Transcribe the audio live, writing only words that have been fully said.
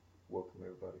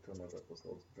everybody to another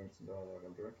episode of Drinks and Dialogue.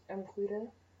 I'm Drink. I'm Quita.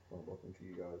 Welcome to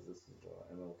you guys. This is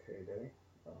MLK Day.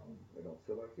 They don't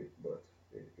feel like it, but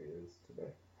it is today.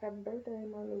 Happy birthday,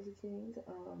 Martin Luther King.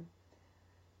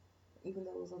 Even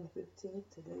though it was on the 15th,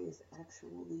 today is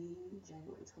actually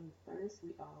January 21st. We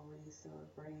already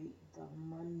celebrate the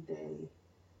Monday.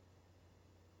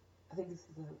 I think this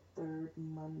is the third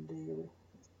Monday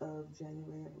of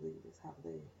January, I believe, is how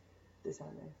they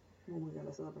determine when we're going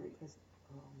to celebrate his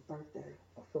birthday.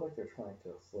 I feel like they're trying to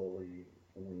slowly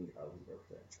wing out his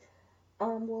birthday.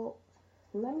 Well,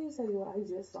 let me tell you what I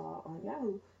just saw on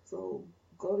Yahoo. So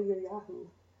go to your Yahoo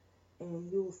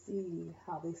and you'll see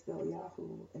how they spell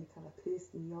Yahoo, and it kind of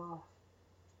pissed me off.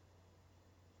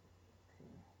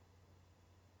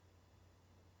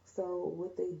 So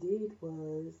what they did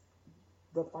was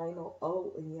the final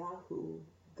O in Yahoo,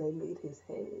 they made his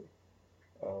head.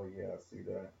 Oh yeah, I see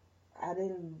that. I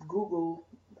didn't Google,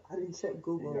 I didn't check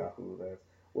Google. Yahoo. That's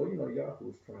well,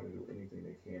 Yahoo's trying to do anything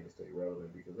they can to stay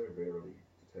relevant because they're barely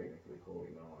technically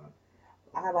holding on.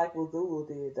 I like what Google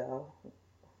did though.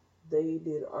 They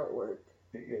did artwork.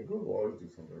 Yeah, Google always do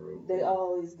something real They cool.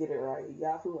 always get it right.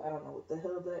 Yahoo, I don't know what the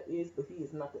hell that is, but he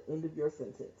is not the end of your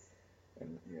sentence.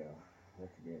 And yeah, that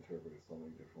can be interpreted so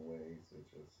many different ways. It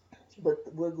just But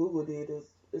what Google did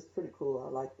is pretty cool. I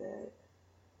like that.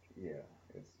 yeah,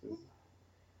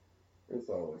 it's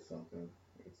always something.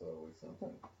 It's always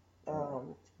something. Um,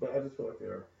 Um, but I just feel like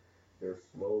they're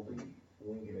slowly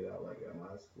winging it out. Like at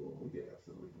my school, we did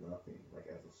absolutely nothing. Like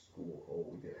as a school whole,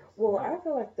 we did well, absolutely I nothing.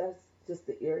 feel like that's just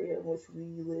the area in which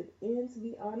we live in, to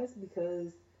be honest,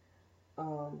 because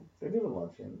um, They did a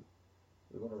luncheon.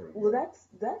 They went over well, again.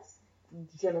 that's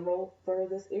general for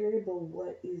this area. But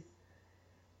what is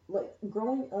like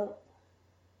growing up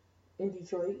in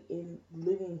Detroit and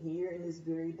living here in this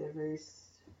very diverse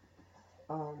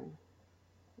um,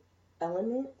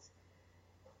 element,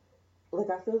 like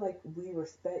I feel like we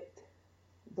respect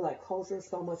black culture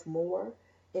so much more.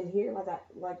 And here,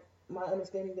 like my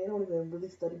understanding, they don't even really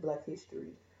study Black history.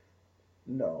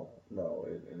 No, no,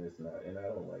 and it's not. And I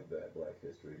don't like that Black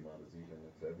History Month is even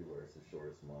in February. It's the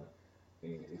shortest month,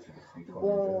 and it should just be taught in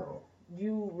Well, general.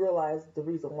 you realize the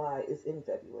reason why it's in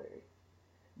February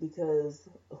because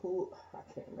who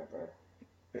I can't remember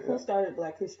who Yeah, started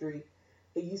Black History.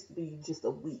 It used to be just a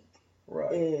week,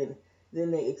 right. and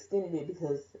then they extended it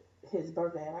because his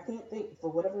birthday. And I can't think for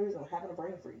whatever reason I'm having a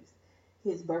brain freeze.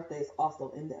 His birthday is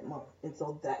also in that month, and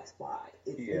so that's why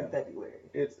it's in Yeah, February.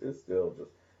 it's still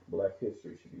just Black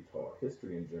history should be taught.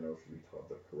 History in general should be taught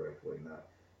the correct way, not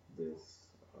this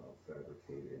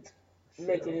fabricated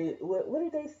Making shell. it what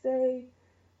did they say?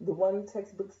 The one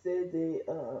textbook said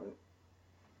that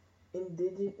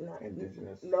indigenous not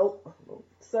Indigenous. nope Well,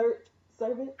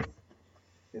 servants.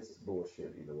 it's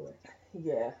bullshit either way.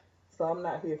 Yeah, so I'm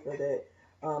not here for that.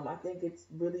 I think it's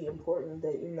really important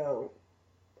that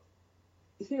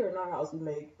here in our house we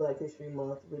make Black History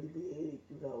Month really big.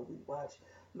 We watch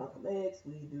Malcolm X,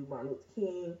 we do Martin Luther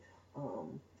King.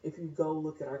 If you go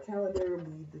look at our calendar,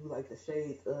 we do like the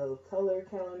Shades of Color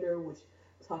calendar, which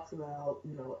talks about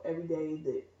every day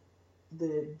that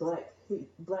the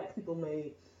black people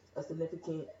made a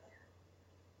significant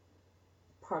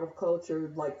part of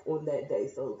culture like on that day.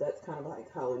 So that's kind of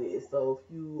like how it is. So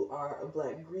if you are a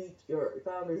Black Greek, your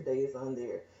Founders Day is on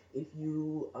there. If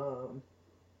you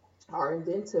are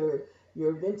inventor,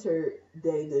 your inventor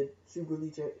day that you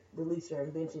release your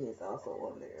invention is also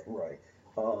on there. Right.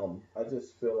 I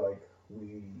just feel like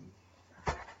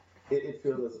it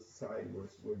feels as a society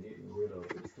we're getting rid of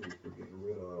the truth. We're getting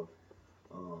rid of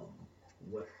um,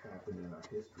 what happened in our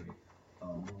history. I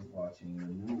was watching the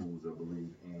news, I believe,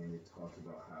 and it talked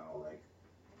about how like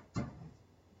 20%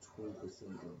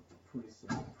 of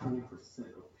 20%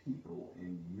 of people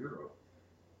in Europe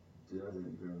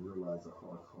doesn't even realize the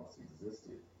Holocaust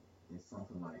existed. And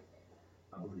something like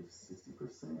I believe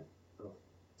 60% of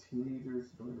teenagers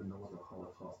don't even know what the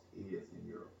Holocaust is in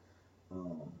Europe.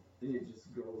 It just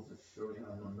goes to show you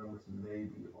how the numbers may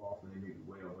be off and they may be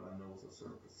way off, but I know it's a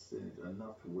certain percentage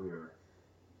enough to where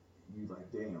you like,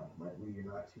 damn, like we are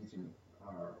not teaching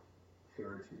our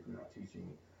heritage, we're not teaching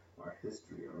our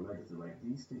history, our legacy. Like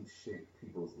these things shape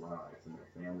people's lives and their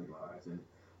family lives, and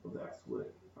well, that's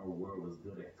what our world is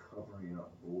good at covering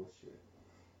up bullshit.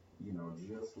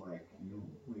 Just like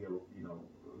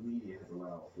media has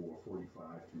allowed for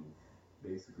 45 to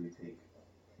basically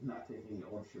not take any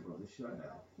ownership of the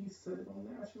shutdown. He said it on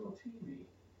national TV.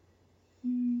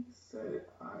 He said,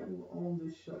 I will own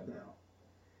this shutdown.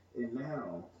 And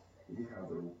now you have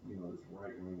this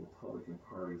right wing Republican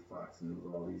Party, Fox News,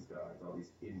 all these guys, all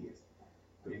these idiots,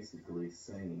 basically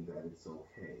saying that it's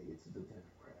okay. It's the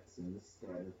Democrats. rights and this,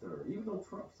 that, and the third. Even though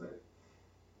Trump said it,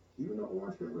 even though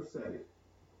Orange Hitler said it,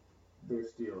 there's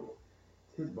still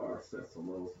his bar set so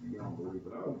low it's beyond belief.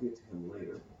 But I'll get to him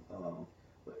later.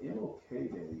 But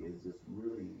MLK Day is just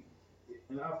really,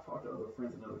 and I've talked to other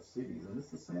friends in other cities, and it's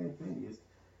the same thing. It's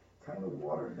kind of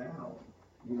watered down.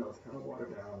 It's kind of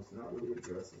watered down. It's not really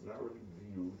addressed. It's not really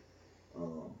viewed.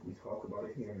 We talk about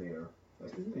it here and there.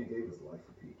 Like this man gave his life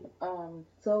for people.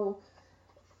 So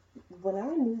when I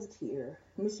moved here,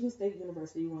 Michigan State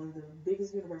University, one of the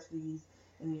biggest universities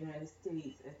in the United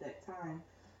States at that time,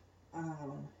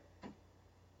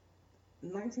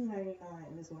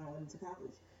 1999 is when I went to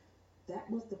college. That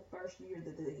was the first year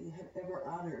that they had ever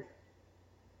honored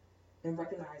and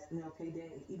recognized MLK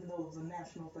Day, even though it was a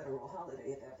national federal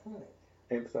holiday at that point.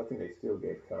 And so I think they still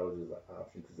gave colleges an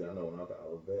option because I know when I was at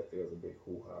Blvd, there was a big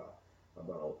hoo-ha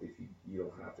about if you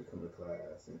don't have to come to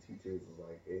class, and teachers was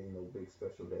like, hey, big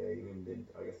special day. And then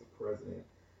I guess the president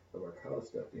of our college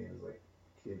stepped in, is like,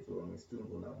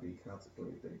 students will not be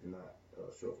consequently if they do not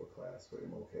show up for class for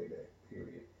MLK Day,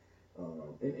 period.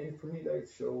 And for me, that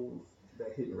shows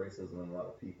that hidden racism in a lot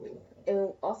of people.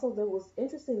 And also, what was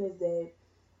interesting is that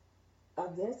I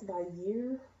guess by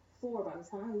year 4, by the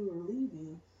time we were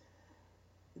leaving,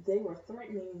 they were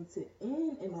threatening to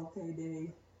end MLK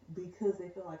Day because they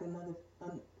felt like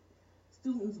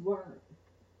students weren't,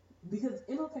 because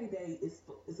MLK Day is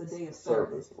a day of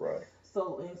service, right?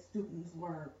 So and students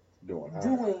weren't doing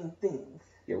things.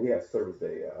 Yeah, we have service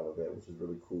day out of that, which is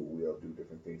really cool. We all do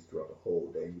different things throughout the whole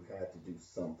day. You had to do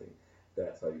something.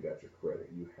 That's how you got your credit.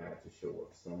 You had to show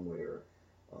up somewhere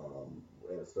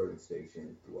at a certain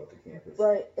station throughout the campus.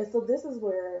 Right, and so this is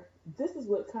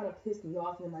what kind of pissed me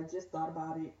off, and I just thought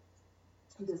about it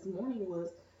this morning,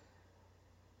 was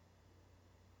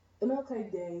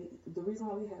MLK Day. The reason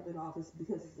why we have it off is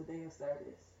because it's a day of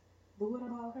service. But what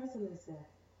about President's Day?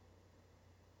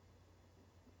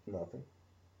 Nothing.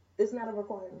 It's not a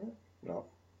requirement. No.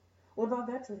 What about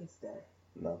Veterans Day?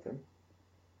 Nothing.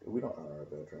 We don't honor our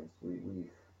veterans.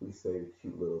 We say the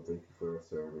cute little thank you for our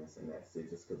service, and that's it,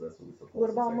 just because that's what we're supposed to say. What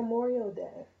about Memorial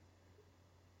Day?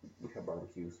 We have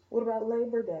barbecues. What about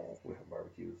Labor Day? We have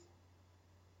barbecues.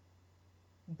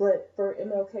 But for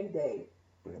MLK Day,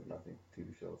 we have nothing.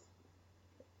 TV shows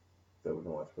that we've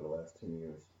been watching for the last 10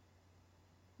 years.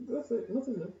 That's it.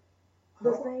 Nothing new.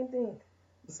 Same thing.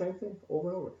 The same thing over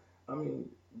and over. I mean,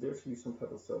 there should be some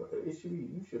type of celebration.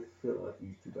 You should feel like you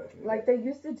used to back in the day. They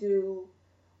used to do,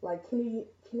 like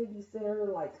Kennedy Center,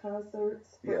 like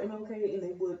concerts for MLK, and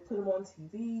they would put them on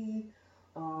TV.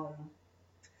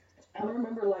 I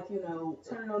remember,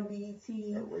 turning on BET,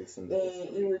 and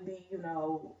it would be,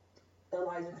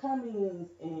 Elijah Cummings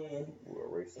and we're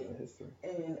erasing the history.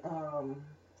 And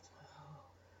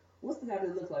what's the guy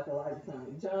that looks like Elijah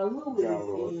Cummings? John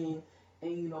Lewis.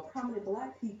 And prominent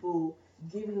black people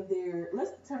giving their,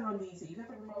 let's turn on BET. You got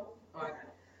the remote?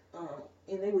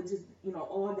 And they would just,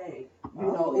 all day, it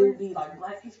would be like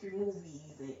Black History movies,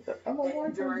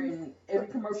 and during every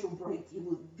commercial break, it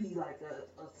would be like a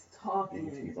talking.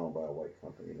 BET's owned by a white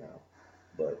company now,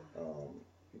 but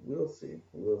we'll see.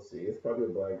 It's probably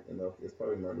it's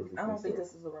probably Martin Luther King. I don't think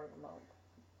this is the right remote.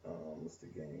 It's the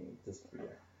game.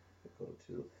 Go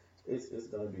to. It's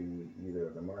gonna be either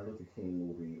the Martin Luther King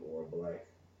movie or a Black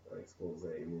expose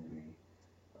movie,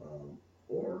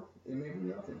 or it may be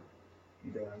nothing. You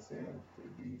know what I'm saying?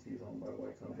 BET is owned by a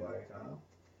white company,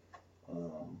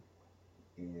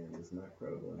 and it's not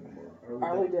credible anymore.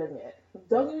 Are we done yet?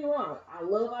 Don't get me wrong. I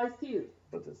love Ice Cube.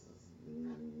 But this is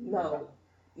no.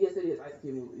 Yes, it is Ice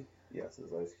Cube movie. Yes,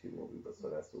 it's Ice Cube movie. But so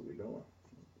that's what we're doing.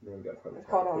 Then we got probably.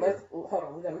 Hold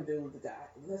on. We're gonna do the guy.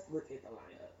 Let's look at the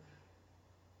lineup.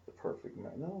 The perfect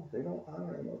man. No, they don't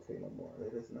honor MLK no more.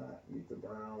 It is not. Meet the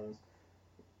Browns.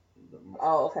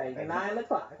 Okay. 9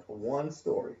 o'clock. One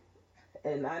story.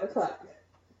 At 9 o'clock.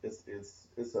 It's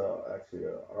actually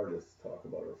an artist talk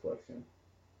about reflection,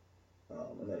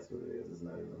 and that's what it is. It's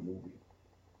not even a movie.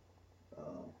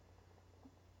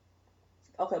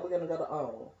 Okay, we're gonna go to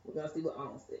OWN. We're gonna see what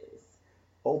OWN says.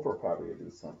 Oprah probably will do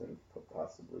something,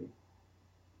 possibly.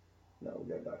 No, we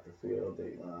got Dr. Phil,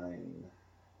 Dateline.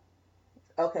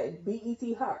 Okay,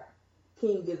 BET Her.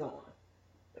 King is on.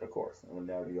 Of course, and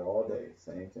that'll be all day,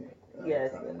 same thing.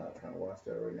 Yes. I'm not trying to watch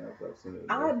that right now because I've seen it.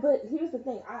 But here's the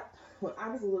thing. When I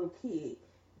was a little kid,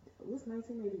 it was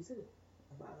 1982.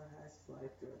 About her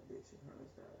life, drug addiction, her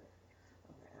daughter.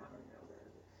 Okay, I don't know that.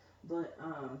 But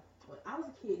when I was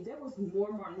a kid, there was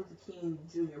more Martin Luther King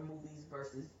Jr. movies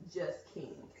versus just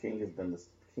King. King has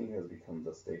become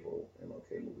the staple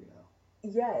MLK movie now.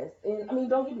 Yes, and I mean,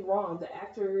 don't get me wrong. The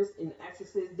actors and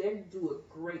actresses, they do a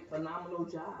great, phenomenal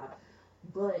job.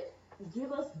 But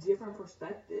give us different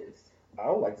perspectives. I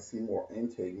would like to see more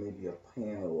intake, maybe a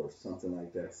panel or something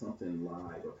like that, something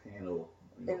live, a panel,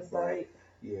 Insight.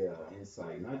 yeah,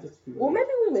 insight, not just people Well, that maybe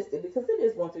we missed it because it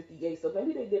is 1:58, so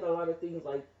maybe they did a lot of things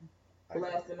like I doubt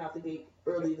blasting out the gate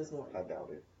early this morning. I doubt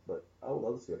it, but I would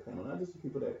love to see a panel, not just the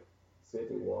people that said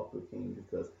they walked with King,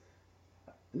 because,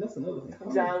 and that's another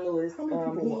thing. John Lewis, How many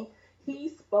people walk? he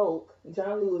spoke.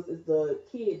 John Lewis is the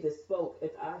kid that spoke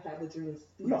at the I Have a Dream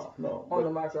speech No, on the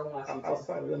but March on Washington.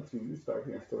 outside of them two, you start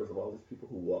hearing stories of all these people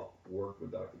who worked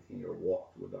with Dr. King or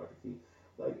walked with Dr. King.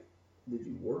 Like, did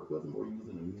you work with him or you was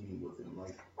in a meeting with him?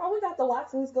 Like, Oh, we got the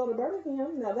Watsons go to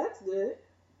Birmingham. Now that's good.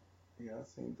 yeah, I've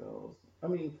seen those. I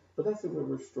mean, but that's where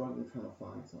we're struggling trying to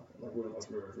find something.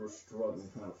 We're struggling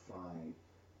trying to find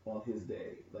on his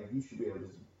day. Like, you should be able to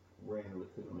just randomly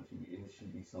click on the TV and it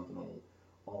should be something on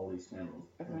all these channels.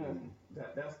 I mean,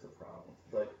 that's the problem.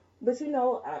 But you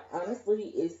know,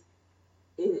 honestly, it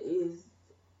is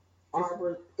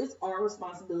it's our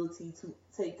responsibility to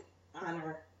take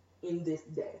honor in this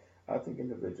day. I think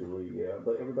individually, yeah,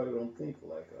 but everybody don't think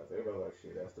like us. Everybody like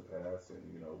shit. That's the past, and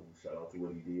shout out to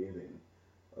what he did, and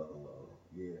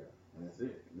yeah, and that's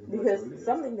it. Because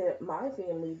something that my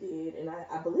family did, and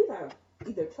I believe I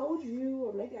either told you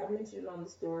or maybe I mentioned it on the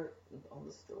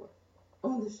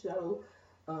show,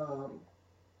 um,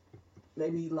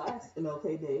 maybe last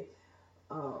MLK Day,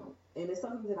 and it's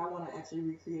something that I want to actually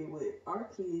recreate with our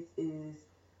kids. Is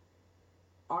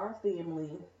our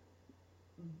family?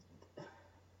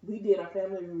 We did our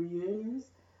family reunions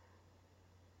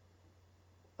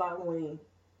following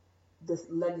the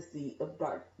legacy of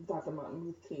Dr. Martin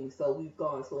Luther King. So we've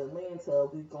gone to Atlanta,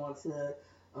 we've gone to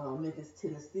Memphis,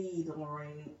 Tennessee, the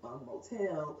Lorraine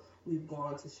Motel. We've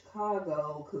gone to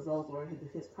Chicago because those were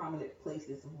his prominent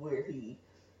places where he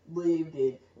lived,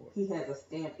 and he has a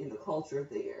stamp in the culture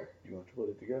there. You want to put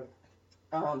it together?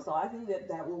 So I think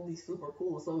that will be super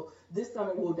cool. So this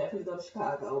summer we'll definitely go to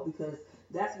Chicago because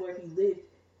that's where he lived.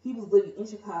 He was living in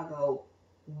Chicago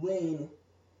when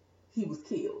he was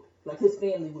killed. Like his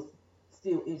family was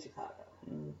still in Chicago.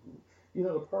 Mm-hmm.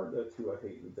 The part that too I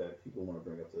hate is that people want to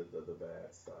bring up the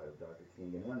bad side of Dr.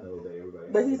 King, and I know that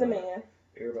everybody. But he's a man.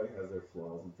 Everybody has their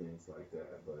flaws and things like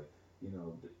that, but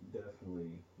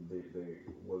definitely there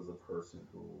was a person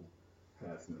who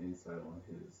had some insight on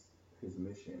his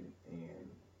mission, and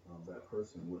that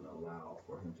person wouldn't allow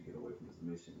for him to get away from his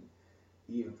mission,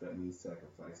 even if that means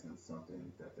sacrificing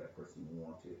something that person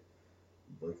wanted,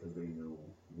 because they knew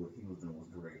what he was doing was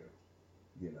greater,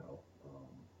 you know.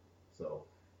 So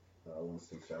I want to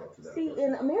say shout out to that. See, person.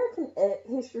 in American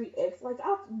History X, like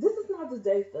this is not the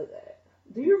day for that.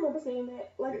 Do you remember saying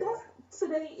that? Like that's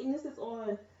today, and this is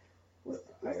on what's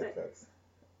IFX. that?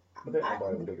 But they're owned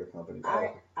by the bigger companies.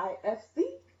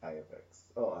 IFC.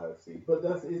 IFX. Oh, IFC. But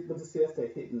that's it. But to see that's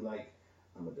that hitting like.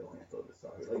 I'm gonna go ahead and throw this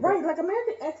out here. Right, like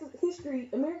American History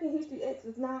X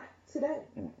is not today.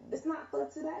 Mm-hmm. It's not for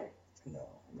today. No.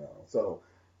 So,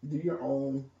 take your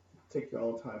own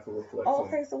time for reflection. Oh,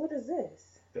 okay, so what is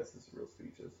this? That's his real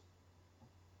speeches.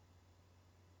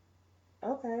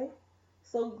 Okay.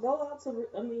 So shout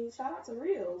out to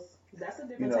Reels. That's a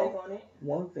different take on it.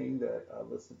 One thing that I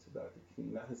listened to Dr.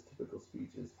 King, not his typical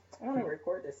speeches. I want to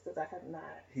record this because I have not.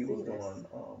 He was doing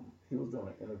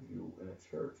an interview in a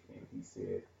church, and he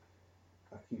said,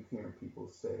 "I keep hearing people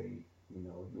say,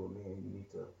 you're a man, you need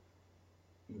to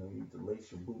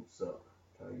lace your boots up,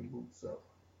 tie your boots up,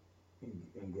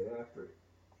 and get after it."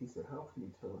 He said, "How can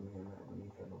you tell a man that when he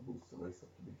had no boots to lace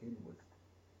up to begin with?"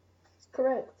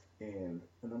 Correct. And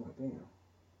I'm like, damn.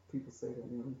 People say that,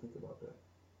 and they don't think about that.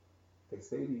 They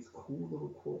say these cool little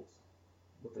quotes,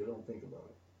 but they don't think about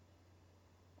it.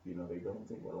 They don't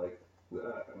think about it.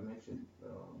 Like I mentioned,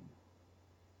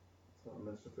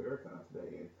 Minister Farrakhan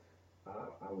today, and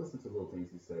I listen to little things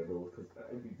he said, because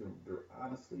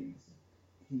honestly,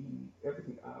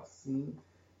 everything I've seen,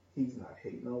 he's not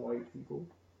hating on white people.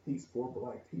 He's for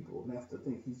black people, and that's the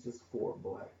thing. He's just for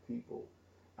black people.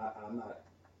 I'm not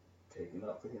taking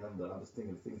up for him, but I'm just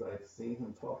thinking of things I've seen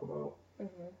him talk about.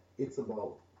 Mm-hmm. It's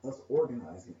about us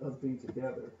organizing, us being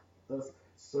together, us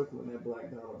circling that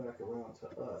black dollar back around to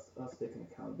us taking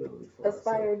accountability for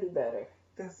Aspire, do better.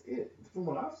 That's it, from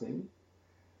what I've seen.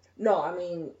 No,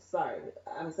 sorry.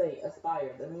 I'm saying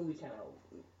Aspire, the movie channel,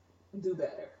 do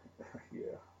better.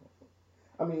 Yeah.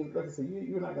 Like I said,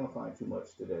 you're not going to find too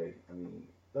much today.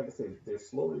 Like I said, they're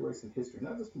slowly erasing history,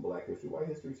 not just from black history, white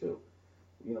history too.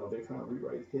 They're trying to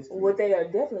rewrite history. What they are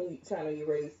definitely trying to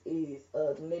erase is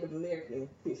Native American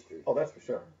history. Oh, that's for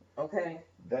sure. Okay.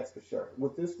 That's for sure.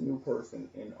 With this new person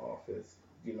in office,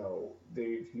 he's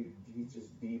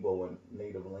just Deboing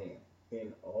native land.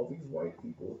 And all these white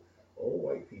people old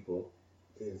white people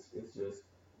is it's just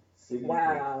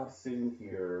Wow. sitting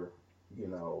here, you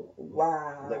know, letting it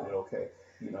Wow. okay.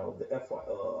 You know, the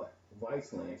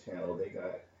Viceland channel, they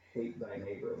got hate thy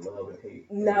neighbor, love and hate,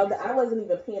 and Now it's I like, wasn't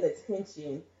even paying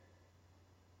attention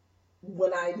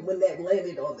when that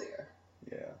landed on there.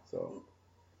 yeah. So,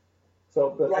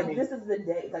 but I Like mean, this is the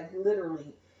day, like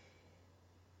literally,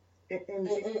 and and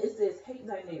it says hate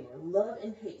thy neighbor, love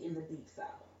and hate in the deep south.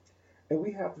 And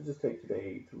we have to just take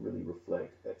today to really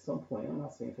reflect. At some point, I'm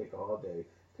not saying take all day.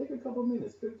 Take a couple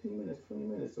minutes, 15 minutes, 20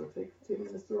 minutes, or take 10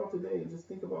 minutes throughout the day and just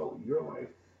think about your life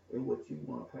and what you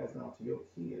want to pass down to your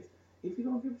kids. If you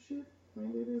don't give a shit, I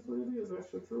mean, it is what it is. That's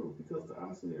your truth. Because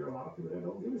honestly, there are a lot of people that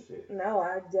don't give a shit. No,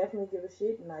 I definitely give a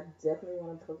shit, and I definitely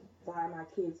want to provide my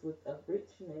kids with a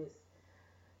richness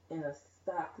and a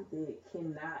stock that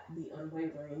cannot be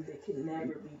unwavering, that can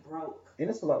never be broke. And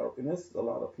there's a lot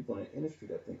of people in the industry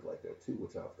that think like that too,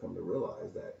 which I've come to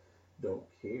realize that don't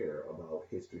care about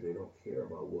history. They don't care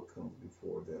about what comes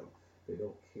before them. They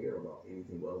don't care about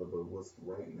anything other but what's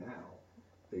right now.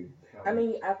 They I haven't.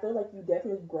 mean, I feel like you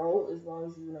definitely grow as long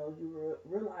as you know you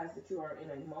realize that you are in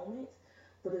a moment,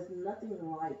 but it's nothing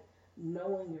like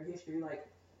knowing your history. Like,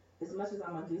 as much as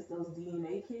I'm against those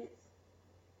DNA kits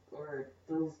or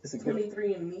those It's a gift.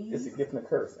 23 It's a andmes, gift and a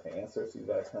curse. Ancestry,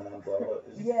 lifetime, blah blah.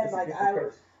 yeah, It's a like gift and a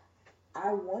curse.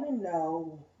 I want to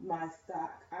know my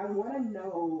stock. I want to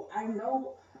know. I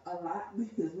know a lot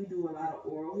because we do a lot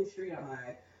of oral history on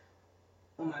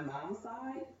my mom's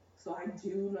side. So I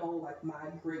do know like my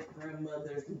great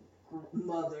grandmother's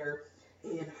mother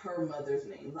and her mother's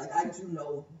name. Like I do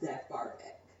know that far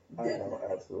back. I know Definitely.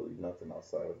 absolutely nothing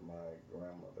outside of my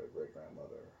grandmother, great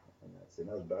grandmother, and that's it.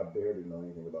 I barely know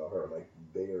anything about her, like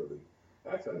barely.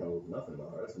 Actually, I know nothing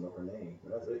about her. I just know her name.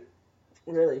 That's it.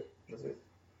 Really. That's it.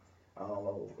 I don't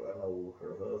know. I know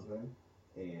her husband,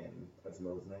 and I just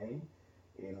know his name,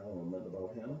 and I don't know nothing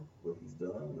about him, what he's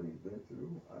done, what he's been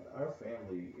through. Our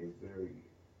family is very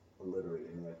illiterate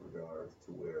in that regard,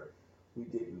 to where we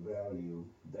didn't value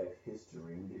that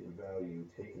history. We didn't value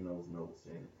taking those notes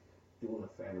and doing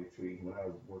a family tree. When I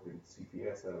was working at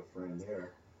CPS, I had a friend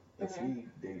there, and Mhm. she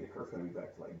dated her family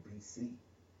back to like BC.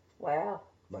 Wow.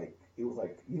 Like it was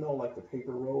like, like the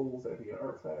paper rolls at the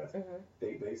art class. Mhm.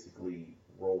 They basically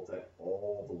rolled that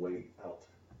all the way out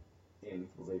and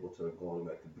was able to go all the way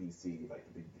back to BC,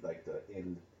 like the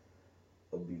end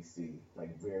of BC,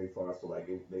 like very far. So like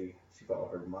she followed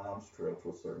her mom's trail to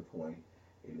a certain point,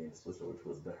 and then switched over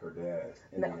to her dad's,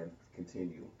 and Now then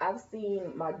continue. I've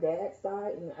seen my dad's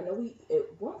side, and I know we at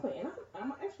one point, and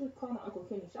I'm actually calling my Uncle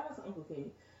Kenny. Shout out to Uncle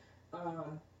Kenny.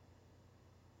 Um,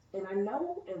 and I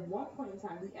know at one point in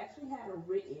time we actually had a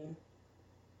written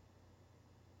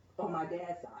on my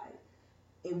dad's side,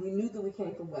 and we knew that we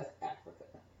came from West Africa.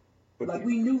 But Like you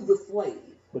we knew the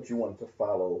slave. but you wanted to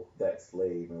follow that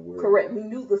slave and where. Correct. We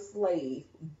knew the slave,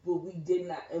 but we did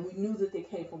not, and we knew that they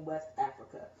came from West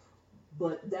Africa.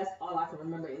 But that's all I can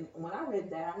remember. And when I read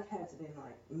that, I had to been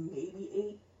like maybe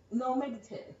 8, no, maybe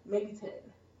 10, maybe 10,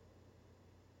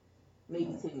 maybe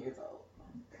Hmm. 10 years old.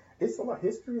 It's a lot.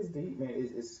 History is deep, man.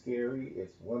 It's scary.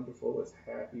 It's wonderful. It's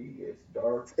happy. It's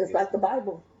dark. It's like the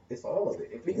Bible, It's all of it.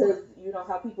 If you want because you know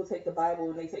how people take the Bible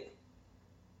and they take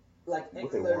like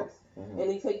what they want. excerpts Hmm. and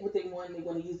they take what they want and they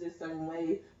want to use it a certain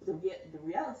way. But the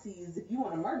reality is, if you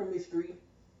want a murder mystery,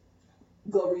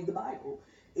 go read the Bible.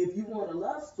 If you want a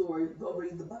love story, go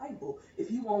read the Bible.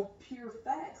 If you want pure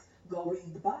facts, go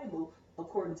read the Bible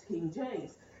according to King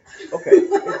James. Okay,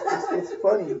 it's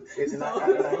funny, and So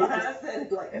that's why I said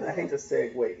it like I hate that. to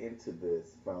segue into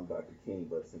this from Dr. King,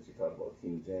 but since you talked about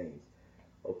King James,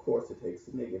 of course it takes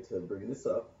a nigga to bring this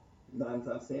up. Nine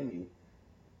times saying me,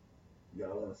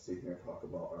 y'all want to sit here and talk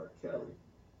about R. Kelly,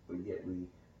 but yet we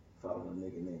follow a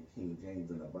nigga named King James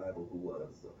in the Bible who was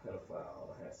a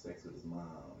pedophile, had sex with his mom,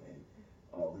 and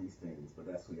all these things. But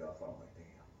that's who y'all follow. Like, damn,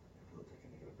 it will take a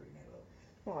nigga to bring that up.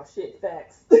 Oh shit,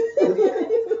 facts. What do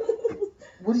you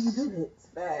what do you do? Shit,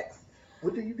 facts.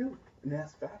 What do you do? And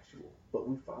that's factual. But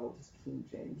we follow this King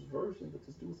James version that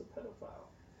this dude was a pedophile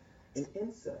and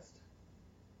incest.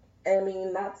 I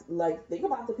mean, not like think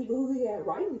about the people who he had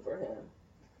writing for him.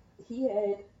 He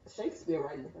had Shakespeare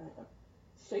writing for him.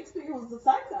 Shakespeare was the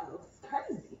psycho. It's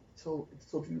crazy. So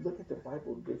do you look at the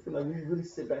Bible different? Like, do you really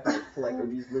sit back and reflect, or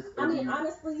do you just listen, or I do mean, you?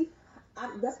 honestly,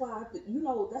 that's why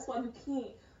that's why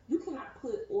you cannot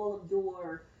put all of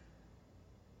your,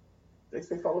 They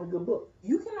say follow the good book.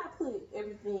 you cannot put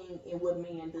everything in what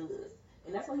man does,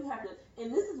 and that's why you have to.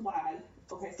 And this is why.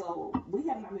 Okay, so we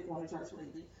have not been going to church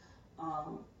lately,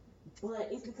 um, but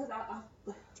it's because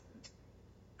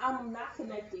I'm not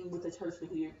connecting with the church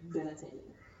that we've been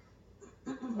attending.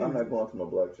 I'm not going to no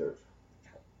black church.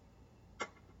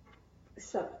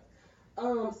 shut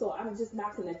up. So I'm just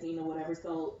not connecting or whatever.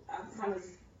 So I've kind of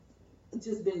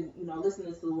just been,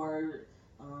 listening to the word.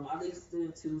 I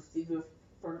listened to Stephen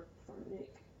Furtick.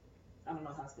 I don't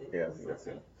know how to say Yeah, his that's last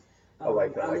name. it. I I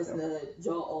like listen him. to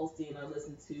Joel Osteen. I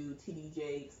listen to T.D.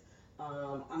 Jakes.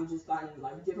 I'm just finding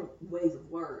like different ways of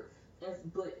word.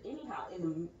 But anyhow,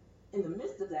 in the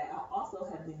midst of that, I also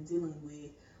have been dealing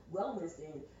with wellness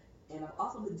and I've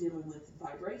also been dealing with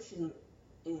vibration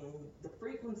and the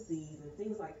frequencies and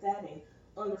things like that and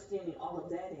understanding all of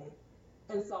that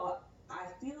and so I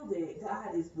feel that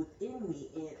God is within me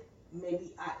and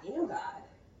maybe I am God.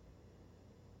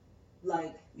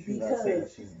 Like She's not saying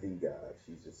because she's the God.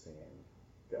 She's just saying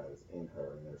God is in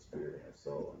her, in her spirit, in her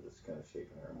soul, and just kind of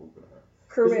shaping her and moving her.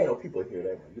 Because correct. people hear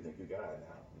that when you think you're God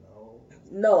now. No,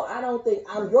 No, I don't think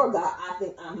I'm your God. I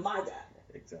think I'm my God.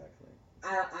 exactly.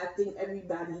 I think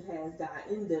everybody has God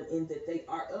in them and that they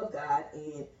are of God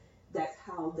and that's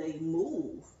how they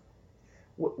move.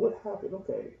 What happened?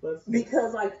 Okay, let's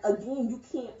Because like again, you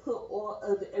can't put all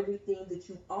of everything that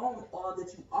you own, all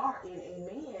that you are in a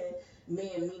man,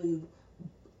 man meaning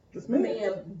this man.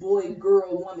 man, boy,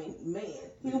 girl, woman,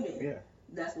 man, human. Yeah.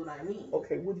 That's what I mean.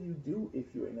 Okay, what do you do if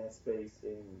you're in that space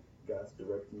and God's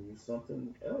directing you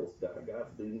something else? God's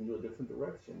leading you a different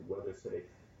direction. Whether say,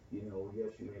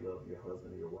 yes, you may love your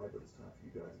husband or your wife, but it's time for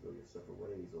you guys to go your separate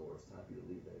ways, or it's time for you to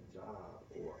leave that job,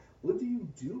 or what do you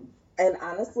do? And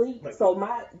honestly, Like, so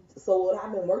what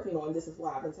I've been working on, this is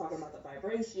why I've been talking about the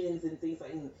vibrations and things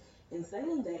like and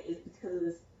saying that is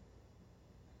because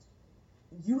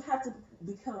you have to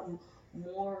become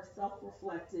more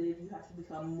self-reflective. You have to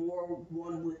become more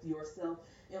one with yourself,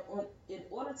 in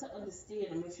order to understand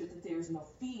and make sure that there is no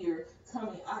fear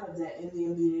coming out of that, and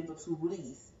then being able to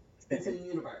release and, into and, the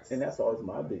universe. and that's always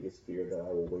my biggest fear, that I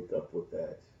will wake up with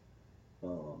that.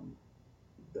 Um,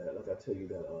 that like I tell you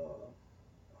that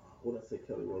what I say,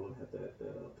 Kelly Rowland had that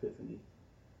epiphany.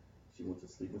 She went to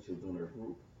sleep when she was doing her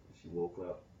group. She woke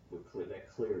up with that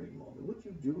clarity moment. What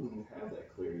you do when you have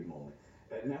that clarity moment,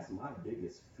 and that's my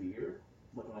biggest fear.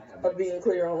 Like when I have Of that, being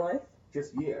clear on life.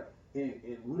 just yeah. And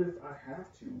what if I have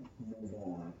to move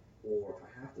on, or if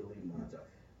I have to leave my job?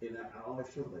 And I always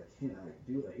feel like, can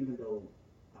I do that? Even though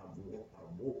I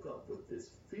woke up with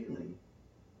this feeling,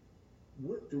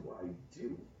 what do I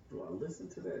do? Do I listen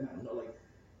to that? And I know, like,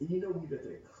 when you get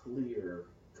that clear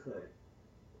cut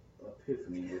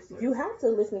epiphany, it's like, You have to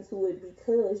listen to it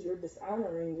because you're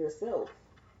dishonoring yourself.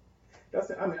 that's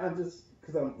it. I mean, I just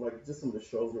because I'm like just some of the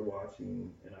shows we're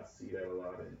watching, and I see that a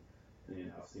lot,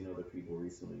 and I've seen other people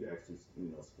recently actually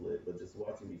split, but just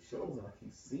watching these shows, and I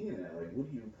keep seeing that. Like, what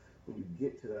do you when you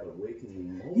get to that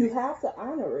awakening You moment? have to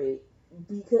honor it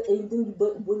because, and then,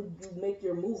 but when you make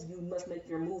your move, you must make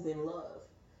your move in love,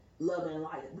 love and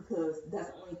light, because that's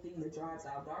the only thing that drives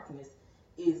out darkness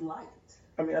is light.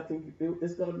 I mean, I think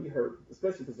it's going to be hurt,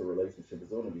 especially if it's a relationship. It's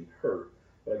going to be hurt,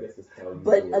 but I guess it's how you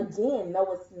But do it. again,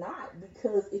 no, it's not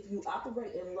because if you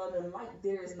operate in love and light,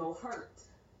 there is no hurt.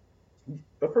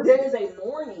 A person, There is a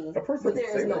mourning, a person but can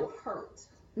there is say that. no hurt.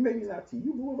 Maybe not to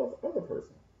you, but what about the other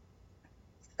person?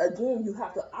 Again, you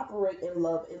have to operate in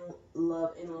love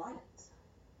and light.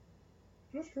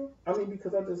 That's true. I mean,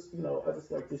 because I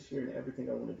just like this year, and everything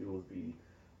I want to do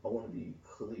I want to be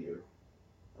clear.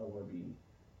 I want to be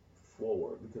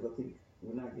forward, because I think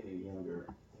we're not getting younger,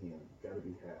 and got to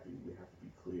be happy. We have to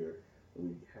be clear.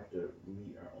 We have to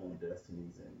meet our own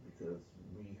destinies, and because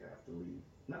we have to leave,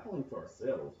 not only for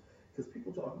ourselves, because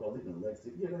people talk about leaving a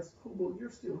legacy. Yeah, that's cool, but you're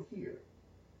still here.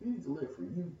 You need to live for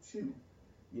you too.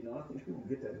 I think people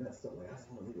get that messed up. Like, I just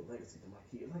want to leave a legacy to my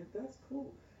kid. Like, that's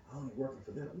cool. I'm only working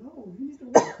for them. No, you need to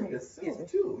work for Excuse yourself me.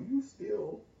 too. You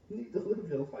still need to live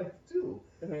your life too.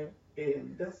 Hmm.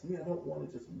 And that's me. I don't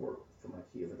want to just work for my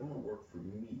kids. Like, I want to work for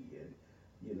me, and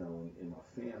and my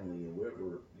family, and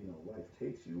wherever life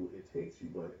takes you, it takes you.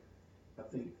 But I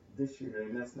think this year,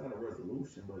 and that's not a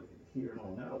resolution, but here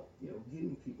and on out,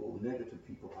 getting people, negative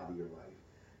people, out of your life,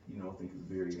 I think is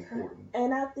very important.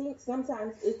 And I think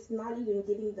sometimes it's not even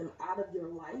getting them out of your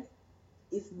life,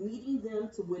 it's meeting them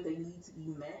to where they need to be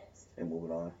met And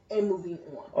moving on. and moving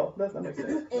on. Oh, that makes sense. That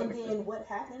And makes sense. then what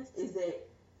happens is that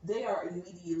they are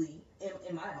immediately,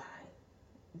 in my mind,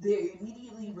 they're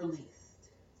immediately released.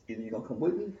 Either you're gonna come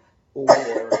with me, or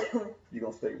you're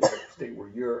gonna stay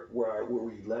where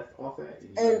we left off at, and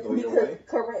you're gonna And go your because, way.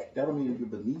 correct. That don't mean you're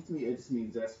beneath me. It just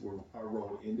means that's where our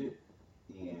road ended,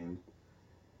 and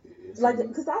it's Like, on.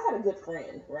 because I had a good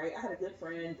friend, right? I had a good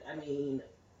friend. I mean,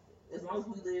 as long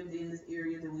as we lived in this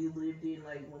area that we lived in,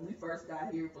 like when we first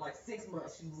got here for like 6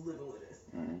 months, she was living with us,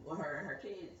 Mm-hmm. with her and her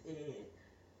kids. And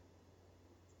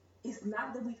it's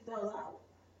not that we fell out,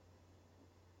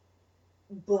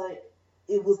 but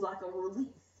it was like a release.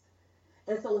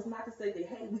 And so it's not to say that,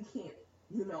 hey, we can't,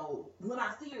 when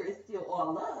I see her, it's still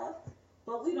all love,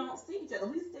 but we don't see each other.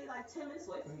 We stay like 10 minutes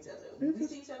away from each other. We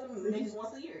see each other maybe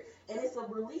once a year. And it's a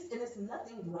release, and it's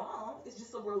nothing wrong. It's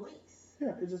just a release.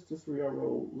 Yeah, it's just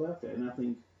railroad left it. And I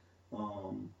think,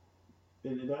 um,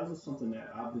 and that was something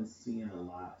that I've been seeing a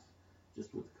lot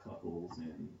just with couples,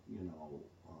 and,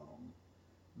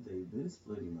 they've been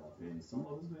splitting up, and some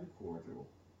of it's been cordial,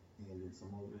 and then some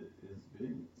of it has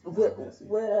been What messy.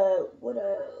 what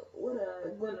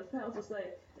the council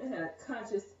say? They had a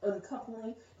conscious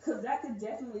uncoupling, because that could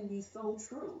definitely be so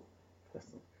true. That's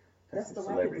some, That's the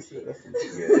some white people celebrity shit. That's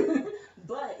some, yeah,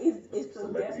 But that's it's some so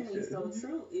celebrity definitely shit. so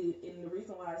true. And the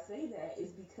reason why I say that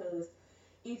is because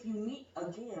if you meet,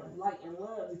 again, light and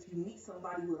love, if you meet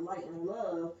somebody with light and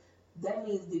love, that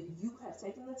means that you have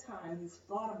taken the time, you've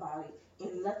thought about it,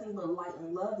 and nothing but light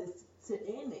and love is to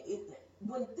end it.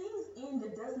 When things end,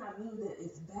 it does not mean that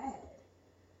it's bad.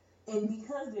 And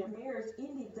because their marriage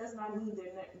ended does not mean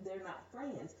they're not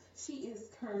friends. She is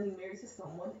currently married to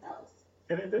someone else.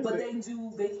 And then But they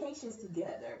do vacations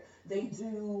together. They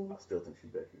do. I still think she's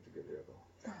better together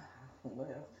though. Well,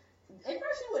 at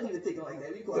first she wasn't even thinking like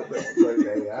that. Be quiet. But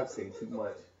hey, I've seen too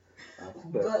much.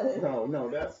 But no,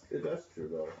 that's true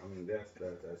though. I mean, that's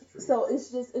true. so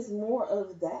it's more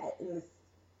of that, and it's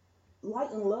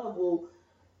light and love will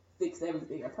fix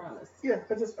everything. I promise. Yeah,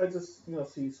 I just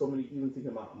see so many. Even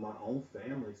thinking about my own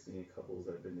family, seeing couples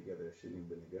that have been together that shouldn't even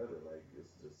been together. Like it's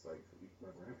just like my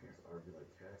grandparents argue like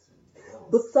cats and dogs.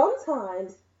 But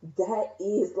sometimes that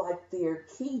is like their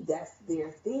key. That's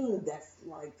their thing. That's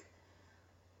like.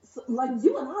 So, like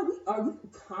you and we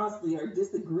constantly are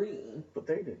disagreeing. But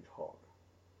they didn't talk.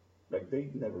 Like they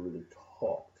never really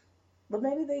talked. But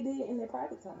maybe they did in their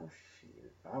private time.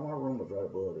 Shit, my room was right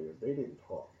above theirs. They didn't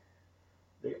talk.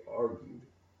 They argued,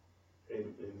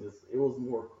 and just it was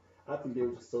more. I think they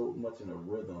were just so much in a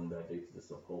rhythm that they just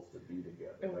supposed to be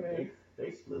together. Okay. Like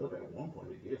they split up at one point.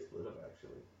 They did split up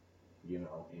actually, and I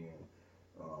don't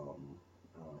know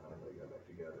how they got back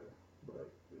together,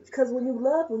 but Because when you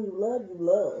love, you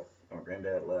love. my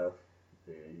granddad left,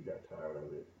 and he got tired of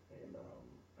it, and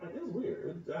it was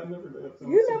weird. I never.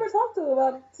 You never talked to him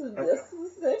about this.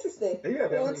 This is interesting. Yeah,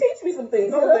 You will teach me some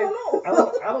things. no, I don't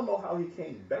know. I don't know how he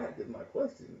came back. Is my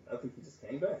question. I think he just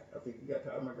came back. I think he got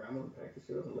tired of my grandmother and packed his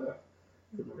shit up and left.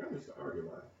 Because my grandma used to argue a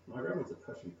lot. My grandma was a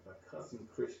cussing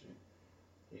Christian,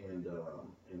 and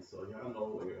so y'all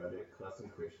know that cussing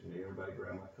Christian. Everybody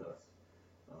grandma cussed.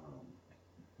 Um,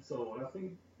 so I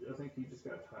think he just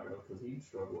got tired of because he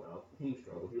struggled out. He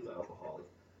struggled. He was an alcoholic.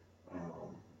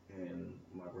 And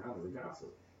my grandma was a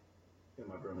gossip. And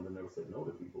my grandmother never said no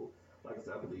to people. Like I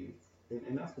said, I believe,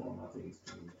 and that's one of my things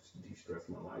to de-stress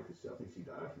my life. Is I think she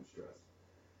died from stress.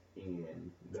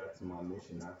 And that's my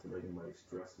mission, not to let anybody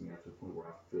stress me up to the point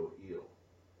where I feel ill.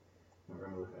 My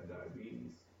grandmother had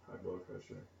diabetes, high blood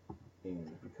pressure, and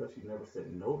because she never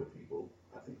said no to people,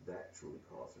 I think that truly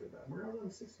caused her to die. My grandmother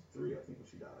was 63, I think, when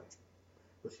she died.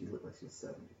 But she looked like she was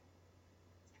 70.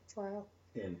 Wow.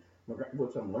 And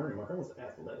which I'm learning, my grandma was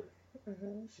athletic.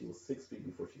 Mm-hmm. She was 6 feet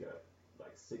before she got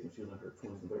like sick, when she was in her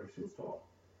 20s and 30s. She was tall,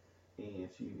 and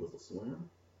she was a swimmer.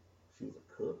 She was a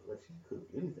cook. Like she could cook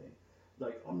anything.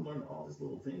 Like I'm learning all these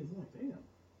little things. I'm like, damn.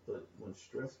 But when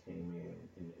stress came in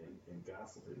and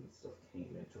gossip and stuff came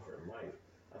into her life,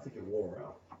 I think it wore her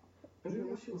out. And even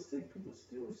when she was sick, people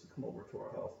still used to come over to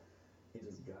our house and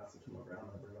just gossip to my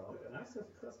grandma and all that. And I used to have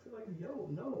to cuss her like, yo,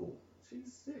 no, she's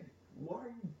sick. Why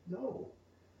are you no?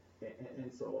 And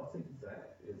so I think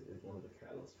that is one of the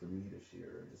catalysts for me this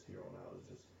year and just here on out is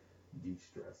just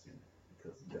de-stressing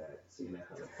because that seeing that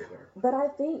how that put her. But I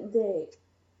think that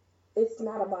it's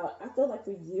not about. I feel like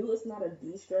for you, it's not a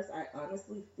de-stress. I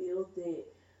honestly feel that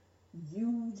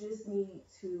you just need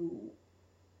to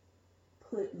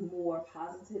put more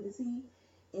positivity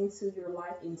into your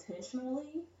life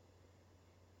intentionally.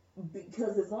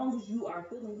 Because as long as you are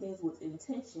feeling things with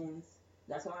intentions,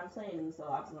 that's why I'm saying. So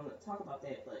I'm going to talk about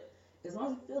that. But as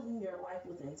long as you're filling your life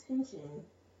with intention,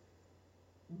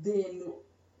 then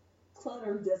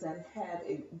clutter doesn't have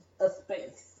a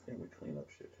space. And we clean up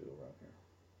shit too around here.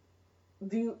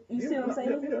 Do you see what I'm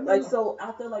saying? Yeah, like, so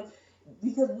I feel like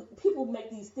because people make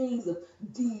these things of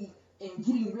D and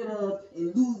getting rid of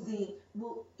and losing.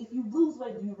 Well, if you lose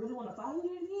weight, do you really want to find it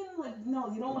again? Like,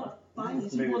 no, you don't want to find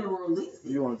it. You want to release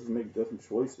it. You want to just make different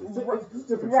choices.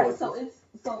 Different Right. choices.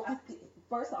 So I think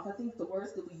first off, I think the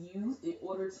words that we use in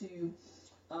order to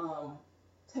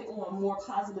take on more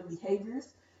positive behaviors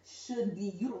should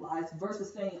be utilized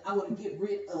versus saying I want to get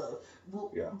rid of.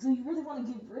 Well, Yeah. do you really want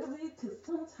to get rid of it? Because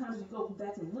sometimes you go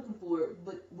back and looking for it,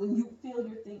 but when you feel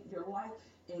your life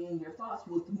and your thoughts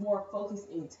with more focused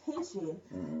intention,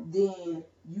 Mm-hmm. then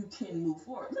you can move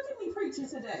forward. Look at me preaching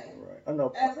today. Right. I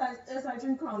know. As I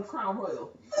drink Crown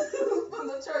Royal from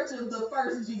the Church of the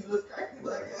First Jesus Christ.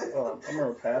 Right. I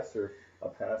remember a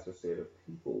pastor said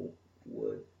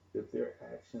if their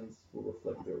actions will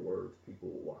reflect their words, people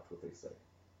will watch what they say.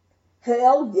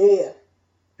 Hell yeah.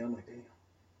 And I'm like, damn.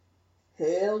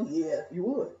 Hell yeah. You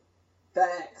would.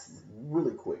 Facts.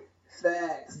 Really quick.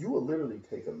 Facts. You will literally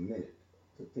take a minute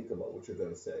to think about what you're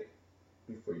going to say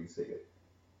before you say it.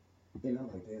 And I'm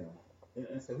like, damn.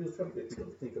 And so he was trying to get people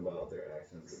to think about their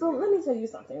actions. So let me tell you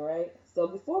something, right? So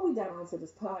before we got onto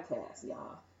this podcast,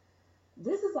 y'all,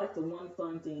 this is like the one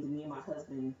fun thing that me and my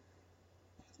husband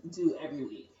do every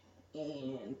week.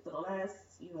 And for the last,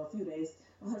 few days,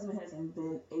 my husband hasn't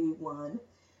been A1,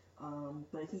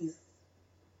 but he's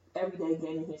every day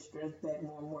gaining his strength back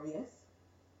more and more, yes?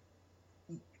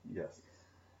 Yes.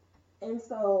 And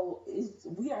so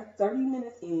we are 30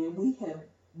 minutes in. We have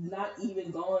not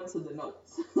even gone to the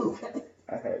notes. Okay.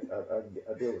 I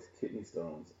deal with kidney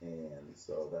stones, and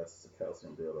so that's the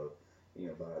calcium buildup in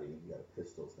your body. You got to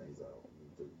piss those things out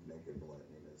to make it blend.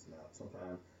 And it's not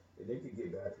sometimes they could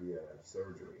get bad for you to have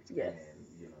surgery. Yes. And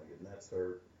your nuts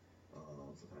hurt.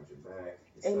 Sometimes your back.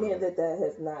 Amen. That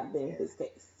has not been his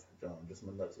case. Just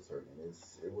my nuts was hurting.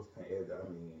 It was pain. I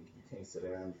mean, you can't sit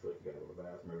down. You feel like you got to go to the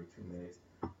bathroom every 2 minutes.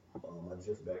 I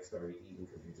just back started eating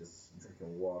because you're just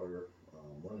drinking water.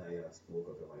 One night I woke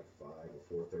up at like 5 or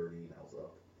 4:30 and I was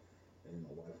up. And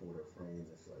my wife with her friends,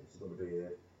 and she's like, just go to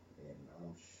bed. And I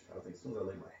think as soon as I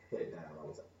laid my head down, I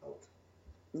was out.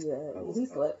 Yeah, he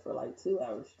slept for like 2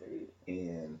 hours straight.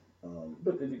 And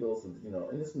but then it goes, and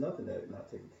it's nothing that not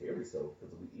taking care of yourself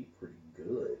because we eat pretty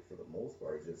good for the most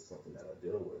part. It's just something that I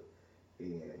deal with,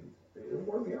 and it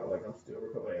wore me out. Like I'm still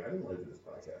recovering. I didn't want to do this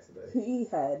podcast today. He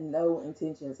had no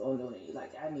intentions on doing it.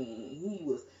 Like he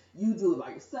was. You do it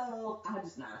by yourself. I'm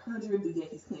just not 100, but yet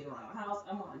he's cleaning around the house.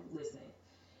 I'm like, listen,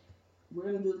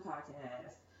 we're gonna do the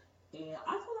podcast. And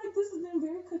I feel like this has been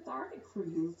very cathartic for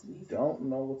you to be. Don't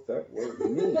know what that word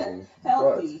means.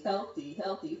 healthy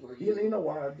for you. You know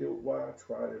why I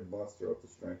try to muster up the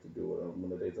strength to do it on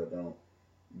the days I don't.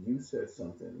 You said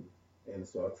something, and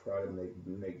so I try to make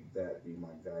that be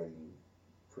my guiding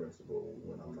principle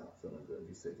when I'm not feeling good.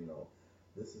 You said,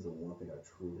 this is the one thing I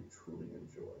truly, truly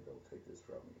enjoy. Don't take this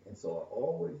from me. And so I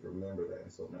always remember that.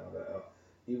 And so now that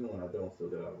even when I don't feel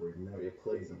good, I remember it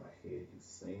plays in my head. You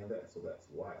saying that, so that's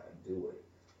why I do it.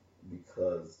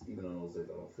 Because even on those days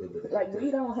I don't feel good. Like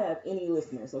we don't have any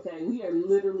listeners, okay? We are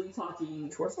literally talking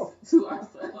to ourselves.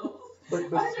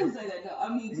 But I shouldn't say that. No, I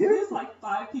mean there's like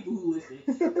 5 people who listen,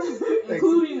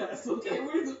 including us. Okay,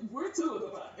 we're 2 of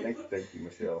the 5. Thank you,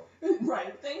 Michelle.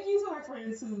 Right. Thank you to our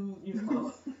friends who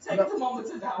take the moment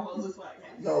to download this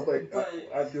podcast. No, but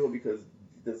I do it because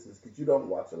because you don't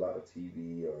watch a lot of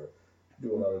TV or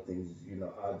do a lot of things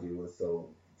I do, and so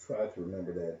try to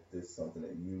remember that this is something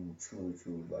that you truly,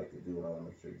 truly like to do, and I want to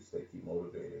make sure you keep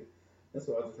motivated. And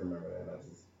so I just remember that, and I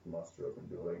just muster up and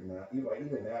do it. Like now,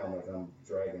 even now, I'm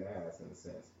dragging ass in a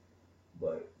sense,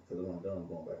 but because when I'm done, I'm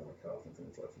going back on the couch and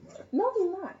finish watching my. No,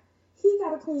 he's not. He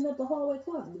got to clean up the hallway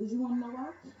closet because you want to know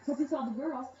why? Because he told the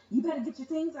girls, you better get your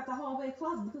things out the hallway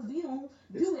closet because if you don't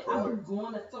do it, I'm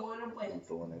going to throw it away. I'm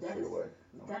throwing that shit away.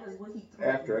 That is what he threw.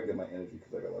 After I get my energy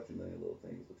because I got to watch a million little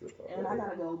things that you're talking about. And I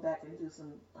got to go back and do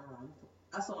some,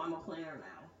 so I'm a planner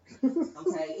now.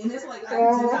 Okay, and it's like I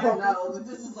did not know that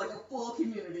this is like a full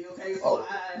community. Okay, so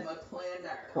I'm a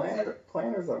planner.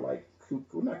 Planners are like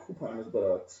not couponers,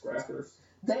 but scrappers.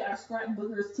 They are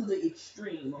scrapbookers to the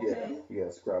extreme. Okay. Yeah,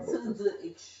 scrapbookers to the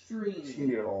extreme. She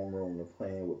needed her own room to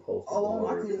plan with posters. Oh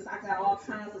my goodness, I got all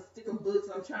kinds of sticker books.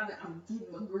 I'm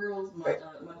getting my girls, my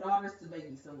daughters to make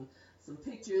me some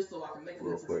pictures so I can make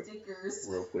them into stickers.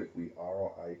 Real quick, we are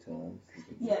on iTunes.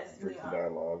 Yes, Drinks we and are.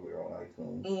 Dialogue, we're on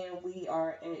iTunes. And we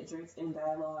are at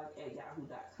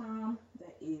drinksanddialogue@yahoo.com.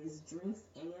 That is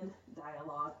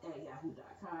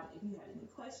drinksanddialogue@yahoo.com. If you have any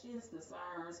questions,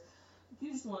 concerns, if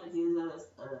you just want to give us,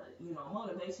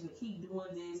 motivation to keep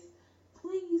doing this,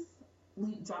 please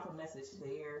drop a message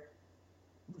there.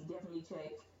 We definitely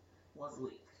check once a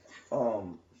week.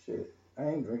 Shit. I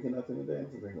ain't drinking nothing today. I'm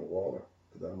just drinking water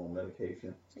because I'm on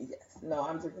medication. Yes. No,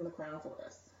 I'm drinking the Crown for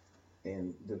us.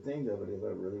 And the thing of it is, I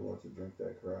really want to drink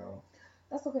that Crown.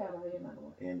 That's okay. I'll buy you another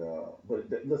one. And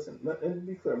listen, and to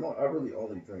be clear, no, I really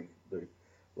only drink the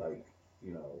black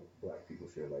people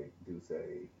share like Douce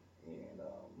and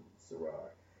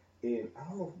Ciroc. And I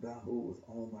don't know if Bamboo was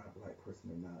owned by a black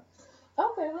person or not.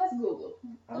 Okay, let's Google.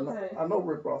 I know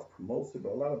Rick Ross promotes it,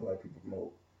 but a lot of black people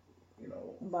promote,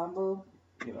 Bamboo.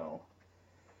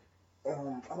 I don't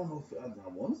know if I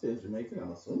want to say it's Jamaican.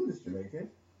 I'm assuming it's Jamaican.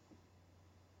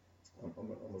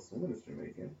 I'm assuming it's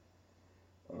Jamaican.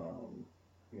 Um,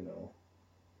 you know,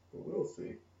 but we'll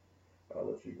see. I'll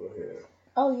let you go ahead.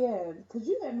 Oh yeah, because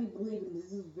you had me believing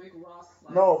this is Rick Ross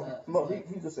like No, stuff, no, but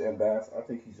he's just an ambassador. I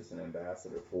think he's just an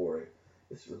ambassador for it.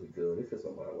 It's really good. If it's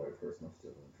owned by a white person, I'm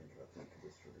still gonna drink it. I think 'cause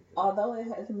it's really good. although it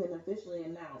hasn't been officially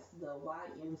announced, the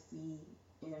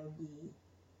YMCMB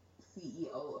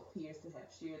CEO appears to have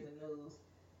shared the news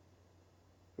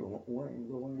Lil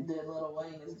Wayne. that Lil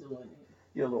Wayne is doing it.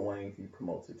 Yeah, Lil Wayne, he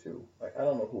promotes it too. Like I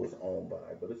don't know who it's owned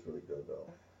by, but it's really good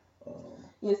though.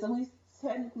 Yeah, so we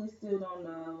technically still don't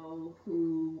know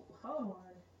who. Hold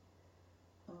on.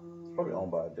 It's probably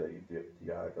owned by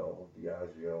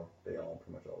Diageo. They own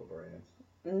pretty much all the brands.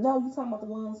 No, you talking about the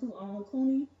ones who own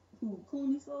Clooney, who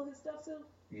Clooney sold his stuff to?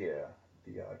 Yeah,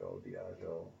 Diageo. They got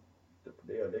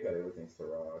everything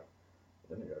Ciroc.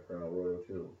 Then they got Crown Royal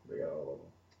too. They got all of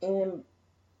them. And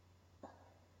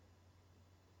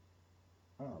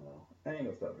I don't know. I ain't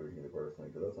gonna stop drinking it personally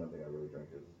because that's the only thing I really drink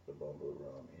is the Bumble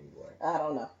rum anyway. I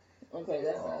don't know. Okay,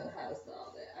 that's Um, not how to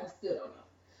solve that. I still don't know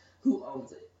who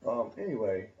owns it.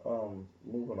 Anyway,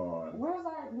 moving on. Where's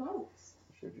our notes?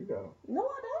 Shit, you got No,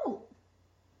 I don't.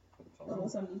 them.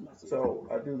 Unless I'm using my So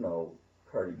I do know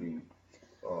Cardi B.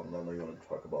 I know you want to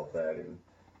talk about that and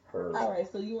her. All right,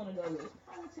 so you want to go with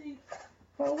politics?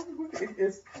 Oh,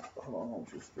 it's hold on, I don't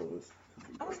just spill this.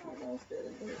 I don't know what's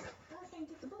better, but I can't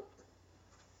get the book.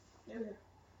 There we go.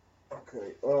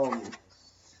 Okay.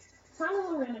 Tell me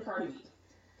when we're in the Cardi B.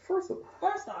 First of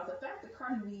First off, the fact that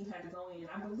Cardi B had to go in,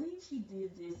 I believe she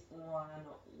did this on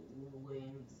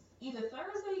Wednesday, either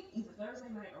Thursday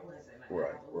night or Wednesday night.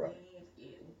 Right, I believe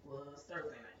it was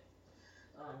Thursday night.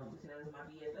 Because my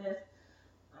BFF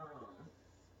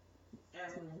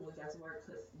asked me when we got to work,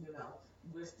 because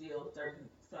we're still 30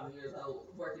 some years old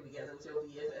working together with your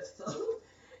BFF, so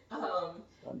and no,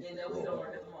 we don't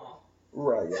work at the mall.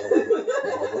 right,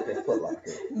 y'all work at Foot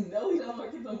Locker. No, we don't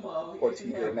work at the mall. We Or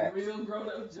actually TJ have Maxx. real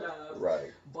grown-up jobs.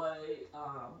 Right. But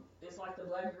it's like the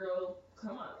black girl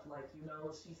come up. Like,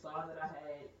 she saw that I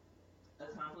had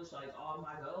accomplished like all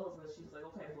my goals, and she was like,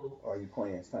 okay, boo. Are you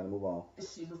playing? It's time to move on.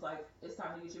 She was like, it's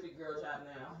time to get your big girl job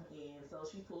now. And so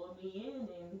she pulled me in,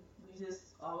 and we just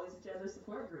always each other's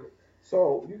support group.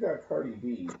 So you got Cardi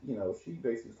B. She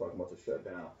basically was talking about the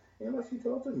shutdown. And like she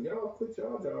told them, y'all quit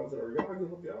y'all jobs or y'all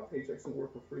give up y'all paychecks and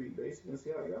work for free, basically, and see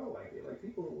how y'all like it. Like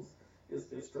people is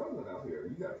struggling out here.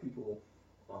 You got people,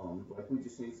 like we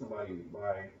just seen somebody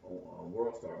buy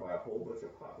World Star buy a whole bunch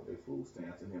of pop of their food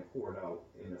stamps and then pour it out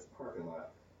in this parking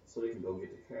lot so they can go get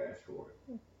the cash for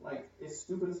it. Like it's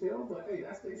stupid as hell, but hey,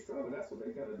 that's their struggle. That's what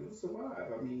they got to do to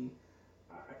survive. I mean,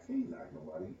 I can't knock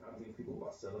nobody. I think people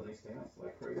are selling their stamps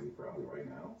like crazy probably right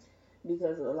now.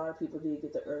 Because a lot of people did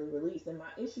get the early release. And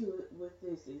my issue with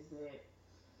this is that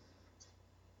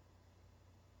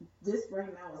this right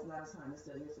now is not a time to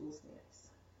sell your food stamps.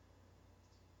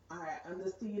 I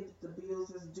understand that the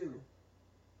bills is due.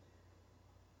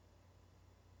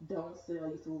 Don't sell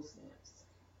your food stamps.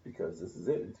 Because this is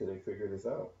it until they figure this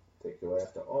out. Take your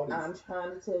ass to Audis. I'm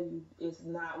trying to tell you, it's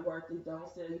not worth it. Don't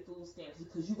sell your food stamps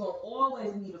because you're going to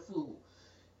always need a food.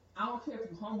 I don't care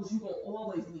if you're homeless, you're going to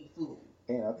always need food.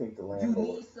 And I think the You landlord.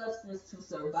 need substance to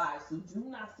survive, so do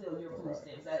not sell your food Right.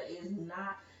 stamps. That is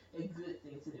not a good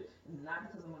thing to do.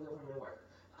 Not because I'm a government worker.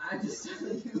 I'm just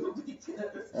telling you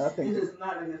because And I think it is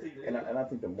not a good thing to do. And I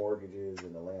think the mortgages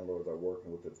and the landlords are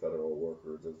working with the federal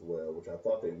workers as well, which I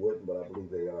thought they wouldn't, but I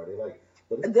believe they are.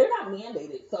 They're not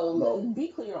mandated, so No. be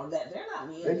clear on that. They're not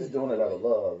mandated. They're just doing it out of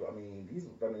love. I mean,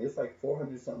 it's like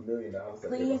 $400 something million.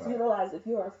 Please utilize, if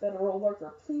you're a federal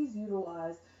worker, please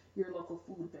utilize your local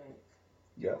food bank.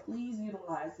 Yeah. Please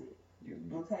utilize it.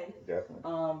 Okay? Definitely.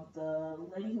 The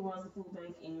lady who runs the food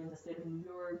bank in the state of New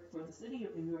York, for the city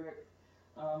of New York,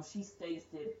 she states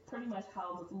that pretty much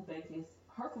how her food bank is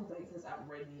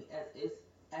operating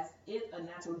as if a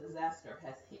natural disaster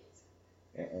has hit.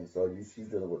 And so she's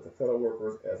dealing with the federal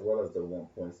workers as well as the 1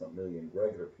 point something million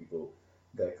regular people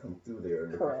that come through there.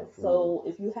 And Correct. So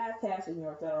if you have cash and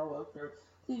you're a federal worker,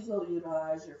 please go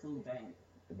utilize your food bank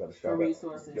for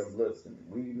resources. Listen,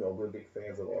 we're big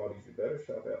fans of Aldi's. You better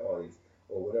shop at Aldi's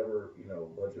or whatever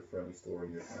budget friendly store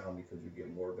in your town because you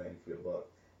get more bang for your buck.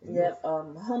 And Yep.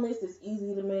 Hummus is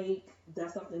easy to make.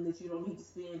 That's something that you don't need to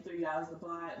spend $3 to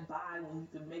buy when you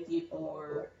can make it.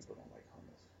 Or black people don't like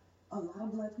hummus. a lot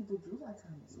of black people do like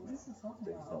hummus. What is this talking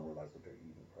They just about? don't realize what they're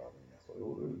eating probably. That's why it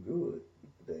was really good,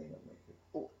 but they ain't gonna make it.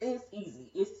 It's easy.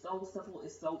 It's so simple.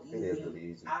 It's so easy. It is really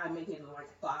easy. I make it in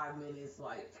like 5 minutes,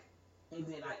 and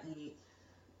then I eat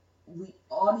it We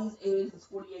all these eggs is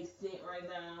 48 cents right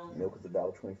now. Milk is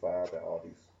 $1.25 at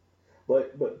Aldi's.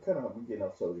 But kind of getting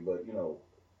off subject. But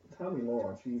Tommy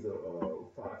Lauren, she's a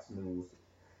Fox News.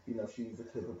 She's a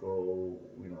typical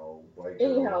white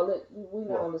girl. Anyhow, we not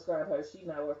Well, gonna describe her. She's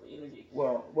not worth the energy.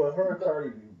 her and But Cardi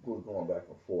B was going back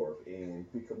and forth, and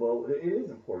because it is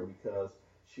important because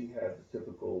she has the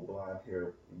typical blonde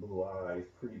hair, blue eyes,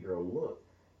 pretty girl look,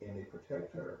 and they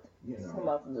protect her. come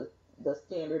off the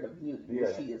standard of beauty, Yeah,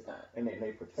 which she is not. and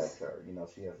they protect her.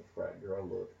 She has a frat girl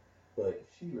look, but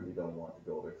she really don't want to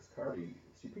go there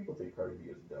because people think Cardi B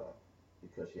is dumb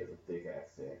because she has a thick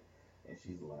accent and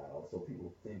she's loud. So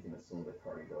people think and assume that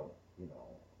Cardi don't, she don't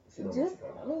know what Just, she's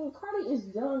talking I about. mean, Cardi is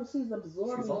young. She's She's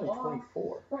absorbing only all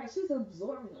 24. right. She's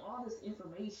absorbing all this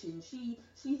information. She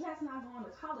has not gone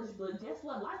to college, but guess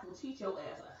what? Life will teach your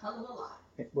ass a hell of a lot.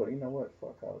 But you know what?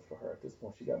 Fuck college for her. At this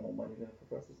point, she got more money than the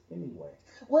professors anyway.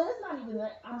 Well, it's not even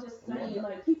that. I'm just Come on saying, now.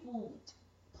 like people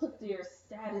put their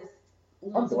status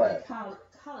I'm on to glad. get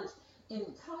college, and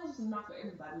college is not for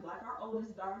everybody. Like our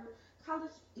oldest daughter,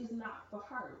 college is not for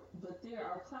her. But there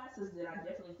are classes that I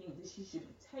definitely think that she should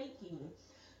be taking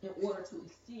in order to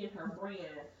extend her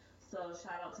brand. So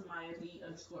shout out to Maya B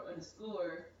underscore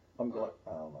underscore. I'm Uh, glad.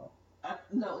 I don't know.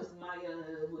 no, it's Maya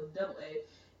with double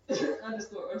A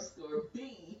underscore underscore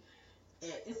B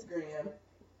at Instagram.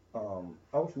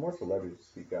 I wish more celebrities would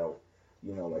speak out.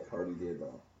 Like Cardi did.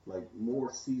 Like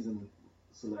more seasoned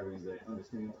celebrities that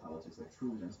understand politics, that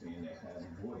truly understand, that have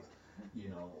a voice.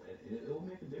 It will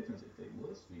make a difference if they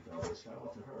would speak out. But shout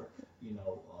out to her.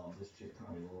 This chick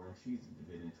Tommy Lauren, she's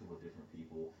been into with different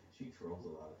people. She trolls a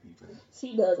lot of people,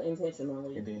 She does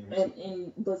intentionally, and then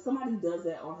and but somebody does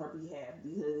that on her behalf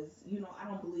because I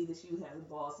don't believe that she has the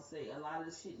balls to say a lot of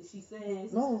the shit that she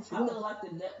says. no, she I does. feel like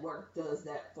the network does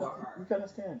that for You her. can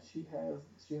understand. She has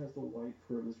the white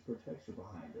privilege protection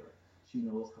behind her. She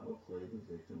knows how to play the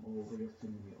victim. Oh, they're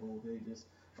offending me. Oh, they just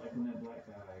like when that black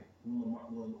guy, when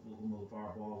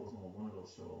LeVar Ball was on one of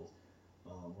those shows,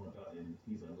 and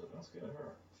he's like, look, I'm scared of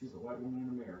her. She's a white woman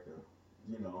in America,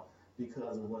 you know,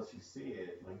 because of what she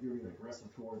said. Like you're being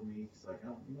aggressive towards me. He's like, you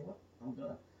know what? I'm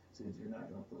done. Since you're not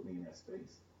gonna put me in that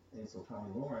space. And so Tommy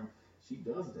Lauren, she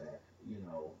does that, and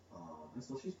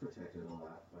so she's protected a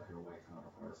lot by her white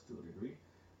counterparts to a degree.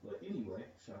 But anyway,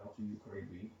 shout out to you, Cardi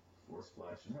B, for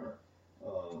splashing her.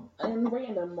 And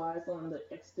random wise on the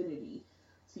Xfinity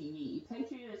TV,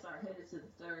 Patriots are headed to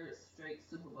the third straight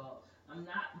Super Bowl. I'm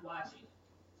not watching.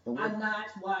 And we'll, I'm not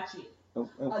watching. and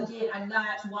Again, I'm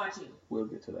not watching. we'll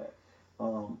get to that.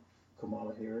 Um,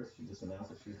 Kamala Harris, she just announced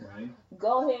that she's running.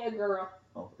 Go ahead, girl.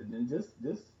 And then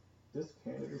this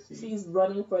candidacy, She's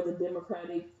running for the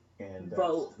Democratic and that's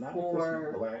vote not because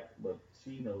she's for black, but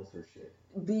she knows her shit.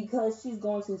 because she's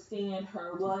going to stand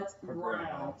her what Her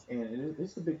ground. and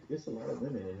it's a lot of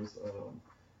women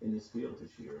in this field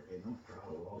this year, and I'm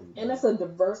proud of all these And women. it's a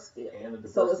diverse field. And the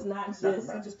So it's diversity, not not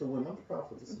just just the women. I'm proud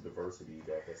for this diversity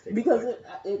that's taking because place.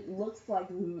 it looks like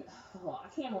I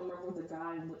can't remember the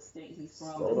guy in what state he's from,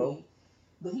 Soto,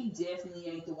 but he definitely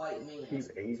ain't the white man. he's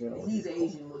Asian. Or He's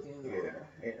Asian looking.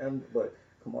 Yeah, but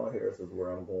Kamala Harris is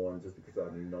where I'm going just because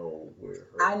I know where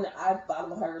I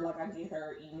follow her, like I get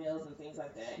her emails and things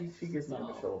like that. she gives me a So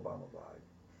Michelle Obama vibe.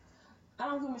 I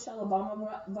don't get Michelle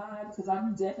Obama vibe because I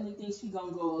definitely think she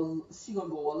gonna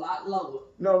go a lot lower.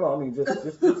 No, I mean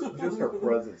just her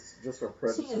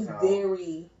presence, She is and how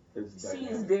very it's she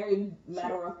is dynamic. very She,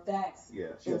 matter of fact yeah,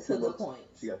 she and got to two the books. point.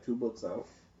 She got two books out.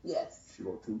 Yes. She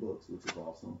wrote two books, which is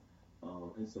awesome.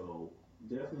 And so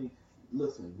definitely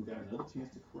listen. We got another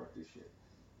chance to correct this shit.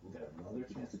 We got another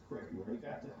chance to correct. We already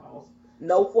got the House.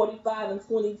 No 45 in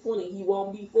 2020. He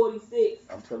won't be 46.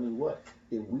 I'm telling you what.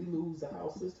 If we lose the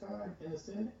House this time in the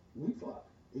Senate, we fuck.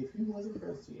 If he wins the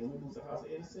presidency and we lose the House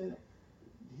and the Senate,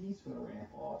 he's gonna ram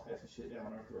all types of shit down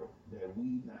our throat that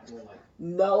we not gonna like.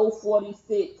 No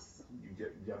 46.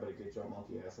 Y'all better get your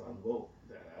monkey ass on the vote.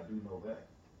 That I do know that.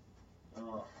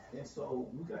 And so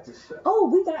we got to shut. Oh,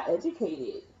 we got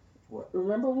educated. What?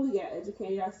 Remember when we got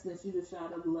educated? I sent you the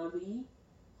shot of Lovey,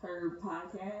 her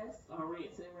podcast on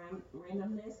Rants and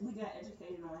Randomness. We got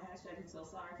educated on hashtagging. So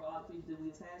sorry for all the people that we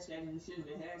was hashtagging. We shouldn't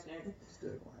have been hashtagging.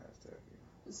 Still gonna hashtag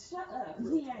you. Shut up.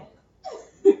 He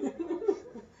ain't.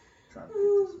 Trying to get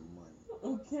you some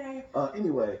money. Okay.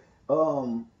 Anyway,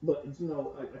 but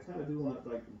I kind of do want to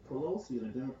like Pelosi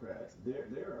and the Democrats. They're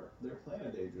playing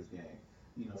a dangerous game.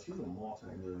 She's a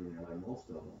multi-millionaire like most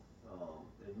of them.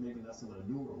 And maybe not some of the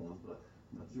newer ones, but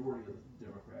majority of the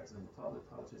Democrats and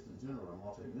politicians in general are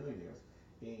multi-millionaires.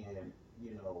 And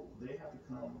they have to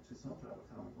come to some type of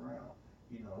common ground.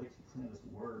 They keep playing this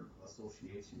word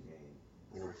association game.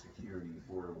 border security,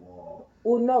 border wall.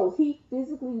 Well, no, he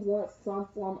physically wants some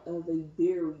form of a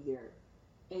barrier.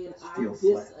 And I Steel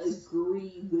slats.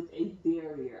 disagree with a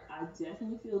barrier. I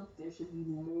definitely feel there should be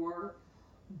more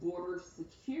border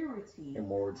security. And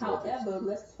more judges. However,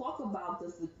 let's talk about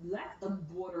the lack of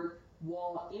border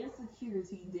wall and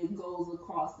security that goes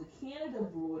across the Canada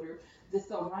border that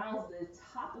surrounds the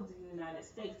top of the United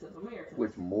States of America.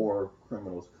 Which more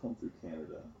criminals come through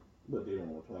Canada, but they don't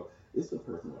want to talk. It's a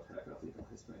personal attack, I think, on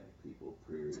Hispanic people.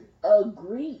 Period.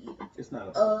 Agreed. It's not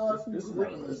about.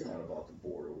 Agreed. It's not about the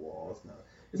border wall. It's not.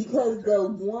 Because the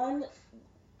one,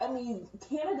 I mean,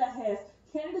 Canada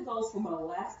goes from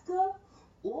Alaska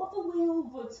all the way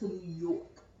over to New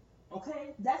York.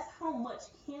 Okay, that's how much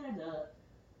Canada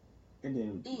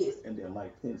is. And then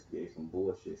Mike Pence gave some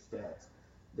bullshit stats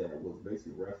that was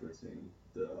basically referencing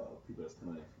the people that's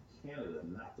coming in from Canada,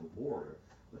 not the border.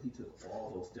 But he took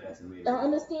all those stats and made it. I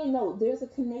understand. No, there's a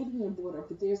Canadian border,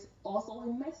 but there's also a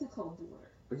Mexico border.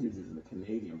 But he was using the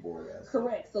Canadian border as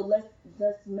correct. So let's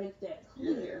make that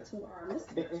clear to our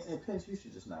listeners. And Pence, you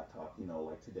should just not talk. You know,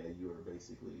 like today you were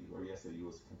basically, or yesterday you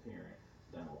was comparing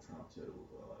Donald Trump to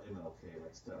MLK.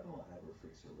 Like, stop! Don't ever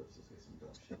fix your lips to say some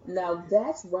dumb shit. Like now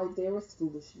that's right there is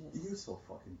foolishness. You're so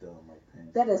fucking dumb, Mike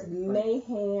Pence. That is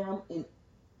mayhem and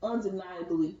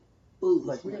undeniably foolish.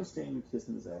 Like, we understand you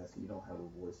kissing his ass and you don't have a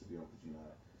voice to be on because you're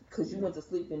not. Because you went to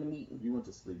sleep in the meeting. You went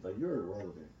to sleep. Like, you're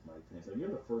irrelevant, Mike Pence. Like,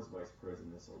 you're the first vice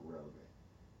president that's irrelevant.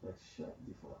 Like, shut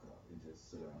the fuck up and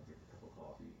just sit down and drink a cup of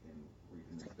coffee and read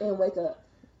the newspaper. And wake up.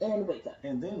 And wake up.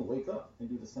 And then wake up and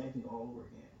do the same thing all over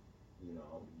again. You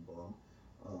know, bum.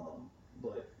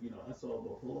 But, you know, that's all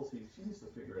about Pelosi. She needs to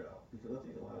figure it out. Because I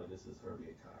think a lot of this is her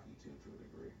being cocky, too, to a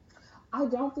degree. I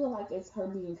don't feel like it's her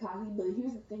being cocky, but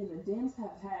here's the thing. The Dems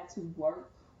have had to work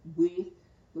with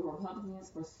the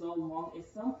Republicans for so long. At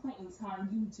some point in time,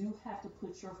 you do have to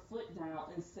put your foot down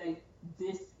and say,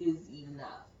 this is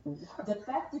enough. The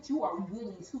fact that you are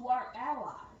willing to our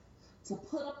ally to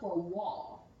put up a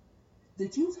wall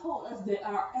that you told us that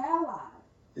our ally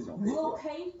will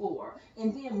pay for,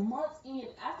 and then months in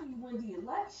after you win the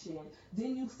election,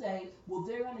 then you say, well,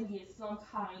 they're going to get some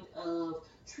kind of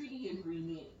treaty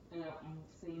agreement, and I'm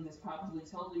saying this probably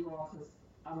totally wrong because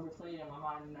I'm replaying in my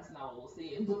mind and that's not what was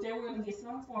said, but they were going to get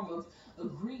some form of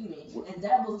agreement, and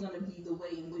that was going to be the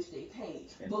way in which they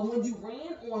paid. But when you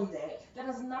ran on that, that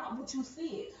is not what you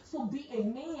said. So be a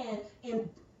man and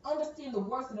understand the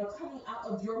words that are coming out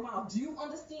of your mouth. Do you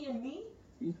understand me?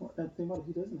 You know, and think about it,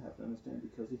 he doesn't have to understand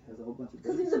because he has a whole bunch of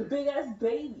babies. Because he's a big ass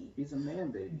baby. He's a man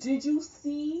baby. Did you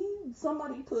see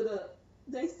somebody put up,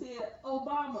 they said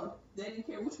Obama, they didn't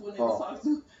care which one they was talking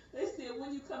to. They said,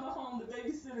 when you coming home, the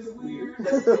babysitter's weird.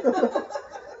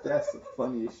 That's the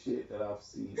funniest shit that I've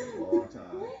seen in a long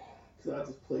time. Because I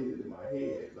just played it in my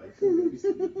head. Like,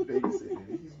 babysitting,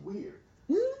 and he's weird.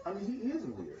 I mean, he is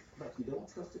weird. Like, he don't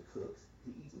trust the cooks.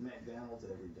 He eats McDonald's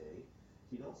every day.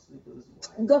 He don't sleep with his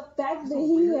wife. The fact that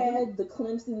he had the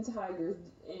Clemson Tigers,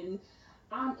 and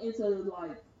I'm into,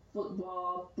 like,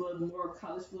 football, but more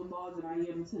college football than I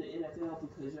am into the NFL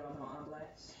because y'all know I'm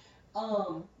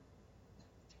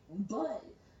black. But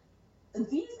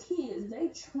these kids, they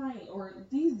train, or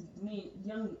these men,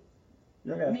 young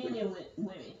men and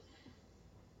women,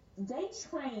 they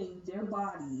train their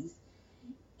bodies,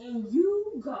 and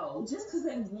you go, just because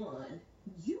they won,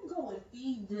 you go and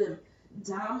feed them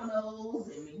Domino's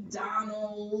and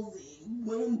McDonald's and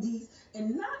Wendy's,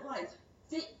 and not like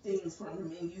fit things from the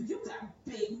menu. You got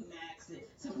Big Macs and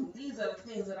some. These are the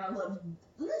things that I love.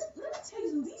 Let me tell you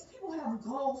something. These people have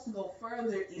goals to go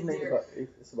further in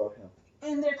it's about him.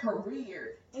 In their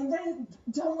career, and they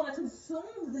don't want to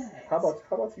consume that. How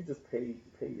about you just pay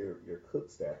your cook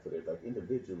staff for it, like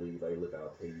individually, like look,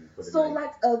 I'll pay you for the so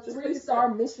night. Like a 3-star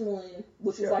Michelin,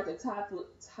 which is like a top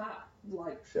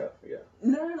like chef, yeah.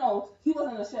 No, he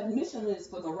wasn't a chef. Michelin is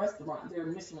for the restaurant. They're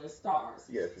Michelin stars.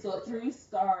 Yeah. So a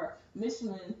 3-star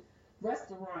Michelin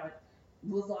restaurant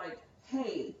was like,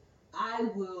 hey, I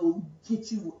will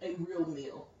get you a real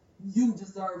meal. You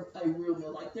deserve a real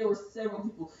meal. Like, there were several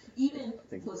people. Even,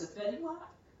 was it Fetty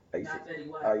Wap? Not Fetty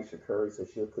Wap. Aisha Curry, so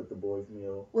she'll cook the boys'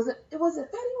 meal. Was it Fetty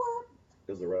Wap?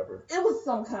 It was a rapper. It was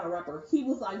some kind of rapper. He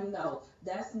was like, no,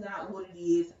 that's not what it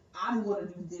is. I'm going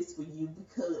to do this for you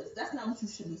because that's not what you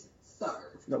should be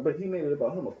served. No, but he made it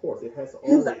about him, of course. It has to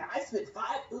He was like, I spent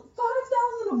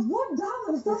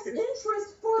 $5,001. That's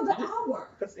interest for the hour.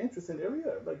 That's interest in there,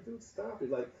 yeah. Like, dude, stop it.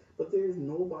 Like, but there's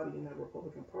nobody in that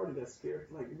Republican Party that's scared.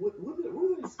 Like, what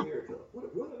are they scared of?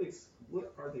 What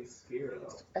are they scared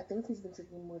of? I think he's been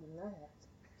drinking more than that.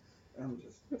 I'm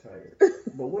just tired.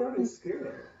 But what are they scared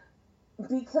of?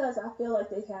 because I feel like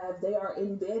they are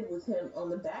in bed with him on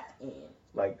the back end.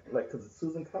 Cause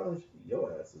Susan Collins,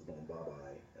 your ass is going bye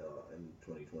bye in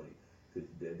 2020. Cause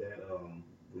you did that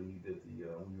when you did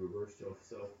when you reversed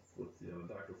yourself with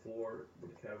Dr. Ford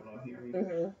with the Kavanaugh hearing.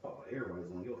 Hmm.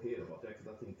 Everybody's on your head about that.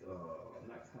 Cause I think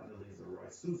not Condoleezza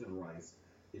Rice, Susan Rice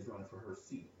is running for her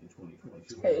seat in 2020.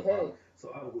 She's running Hey, for hey. Obama.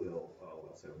 So I will, well,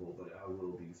 I said will, but I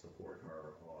will be supporting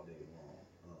her all day long.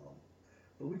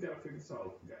 But we gotta figure this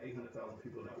out. We got 800,000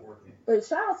 people not working. But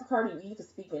shout out to Cardi B for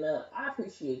speaking up. I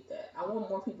appreciate that. I want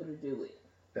more people to do it.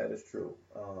 That is true.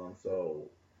 So,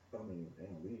 I mean,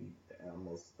 damn, we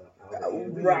almost out of here. We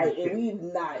ain't Right, even and hit.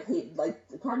 we've not hit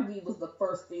like Cardi B was the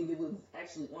first thing that was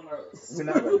actually on our list. We're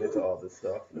not gonna get to all this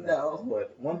stuff. No.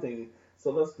 But one thing.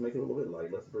 So let's make it a little bit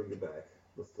light. Let's bring it back.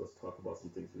 Let's talk about some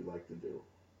things we like to do.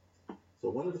 So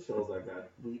one of the shows I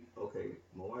got, my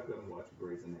wife got me watching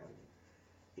Grey's Anatomy,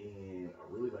 and I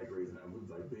really like Grey's Anatomy.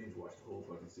 We like binge watched the whole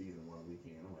fucking season one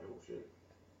weekend. I'm like, oh shit.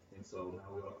 And so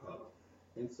now we all caught up.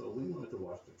 And so we wanted to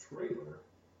watch the trailer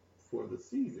for the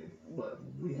season, but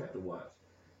we had to watch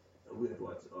a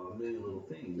million little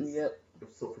things. Yep.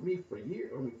 So for me, for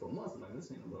months, I'm like,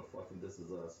 this ain't no motherfucking This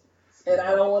Is Us. And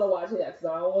I don't want to watch it because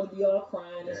I don't want to be all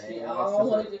crying and Yeah, shit. ain't I watched don't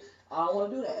This want Is to. I don't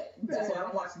want to do that. That's why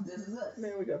I'm watching This Is Us.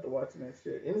 Man, we got to watching that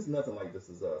shit, and it's nothing like This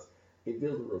Is Us. It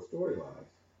deals with real storylines,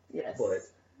 Yes. but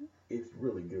it's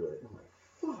really good. I'm like,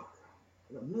 fuck,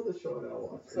 another show I gotta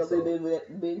watch. So they've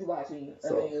been binge watching a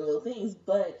So- million little things,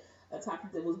 but a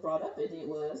topic that was brought up in it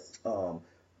was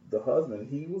The husband,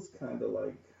 he was kind of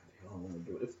like, I don't want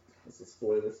to do it. It's a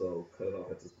spoiler, so cut it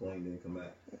off at this point and then come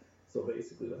back. So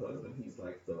basically, the husband, he's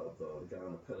like the guy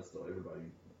on the pedestal. Everybody,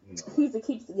 he's the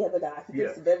keeps together guy. He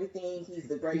thinks of everything. He's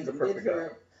the great he's the perfect guy.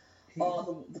 inventor.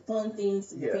 All the fun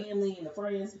things, the family and the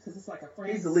friends, because it's like a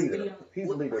friends. He's the leader. Family. He's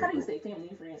the leader. How do you say family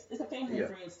and friends? It's a family and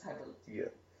friends type of. Yeah.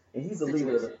 And he's the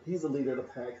leader. He's the leader of the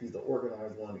pack. He's the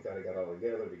organized one. The guy that got all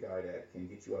together. The guy that can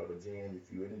get you out of a jam if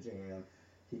you're in a jam.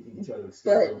 He can get you out of a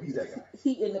escape room. He's that guy.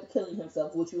 He ended up killing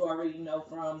himself, which you already know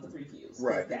from the previews.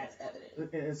 Right. That's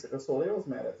evident. And so they was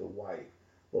mad at the wife.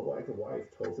 But like the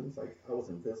wife told him, it's like, I was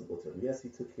invisible to him. Yes, he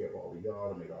took care of all of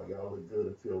y'all to make all y'all look good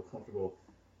and feel comfortable.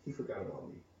 He forgot about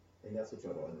me. And that's what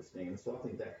y'all don't understand. So I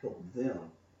think that helped them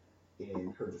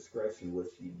in her discretion, what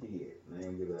she did. And I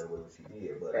didn't give that away what she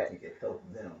did, but I think it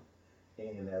helped them.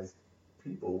 And as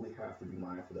people, we have to be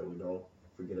mindful that we don't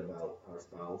forget about our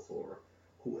spouse or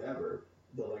whoever.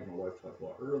 But like my wife talked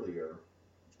about earlier,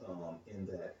 in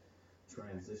that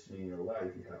transition in your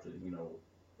life, you have to,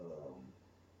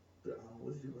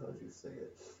 how did you say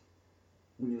it?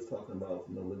 When you was talking about,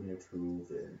 living your truth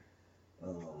and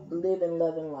live and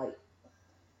love and light.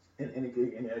 And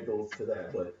that goes to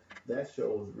that, but that show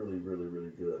was really, really,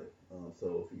 really good.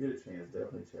 So if you get a chance,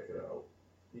 definitely check it out.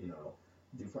 Do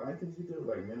you find things you do?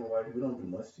 Like me and my wife, we don't do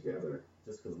much together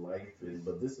just because life.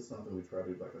 But this is something we try to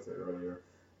do. Like I said earlier,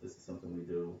 this is something we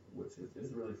do, which is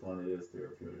it's really fun. It is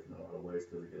therapeutic in a lot of ways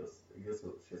because it gives us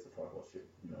a chance to talk about shit.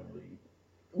 Really.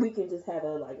 We can just have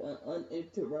an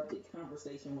uninterrupted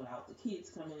conversation without the kids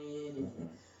coming in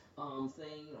and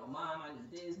saying, Mom, I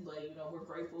need this, but we're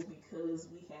grateful because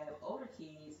we have older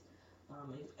kids.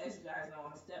 As you guys know,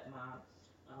 I'm a stepmom,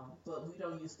 but we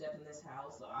don't use step in this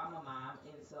house, so I'm a mom,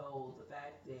 and so the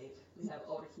fact that we have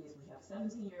older kids, we have a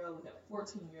 17-year-old, we have a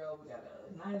 14-year-old, we got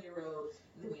a 9-year-old,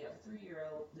 and then we have a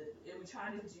 3-year-old, and we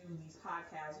try to do these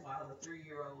podcasts while the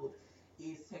 3-year-old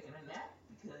is taking a nap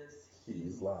because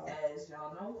he's live. As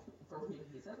y'all know from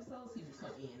previous episodes, he would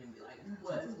come in and be like,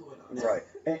 "What is going on?" Right.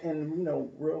 And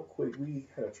real quick, we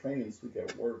had a training this week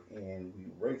at work, and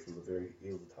race was it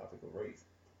was a topic of race,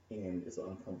 and it's an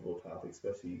uncomfortable topic,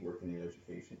 especially working in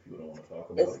education. People don't want to talk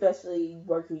about especially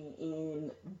working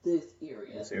in this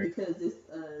area. Because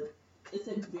it's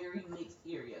a very mixed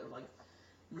area. Like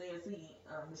Lansing,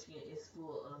 Michigan is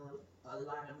full of a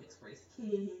lot of mixed race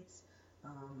kids.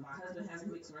 My husband has a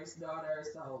mixed race daughter,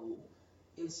 so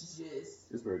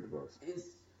it's very diverse.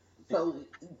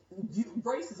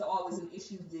 Race is always an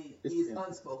issue that is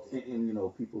unspoken.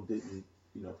 And people didn't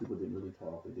really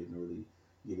talk. They didn't really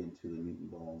get into the meat and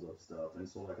bones of stuff. And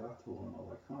so, like I told one of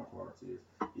my counterparts is,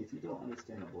 if you don't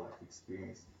understand a black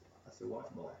experience, I said watch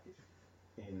Blackish.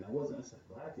 And I wasn't saying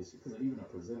Blackish because even a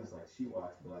presenter's like she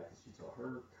watched Blackish. She told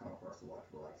her counterparts to watch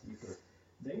Blackish because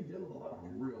they deal with a lot of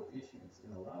real issues,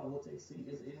 and a lot of what they see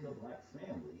is in the black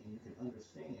family, and you can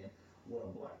understand what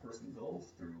a black person goes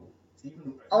through,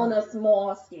 even on a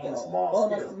small scale.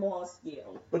 On a small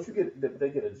scale. But they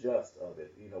get a gist of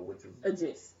it, which is a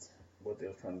gist. What they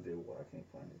was trying to do. Well, I can't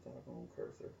find the doggone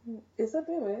cursor. It's up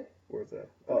there. Where's that?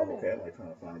 Oh, okay. I'm trying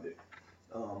to find it.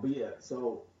 But yeah,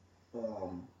 so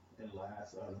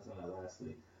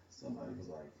lastly, somebody was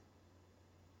like,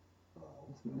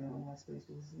 what's my man on MySpace?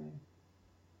 What's his name?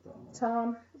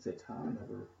 Tom. Said Tom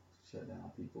never shut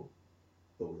down people,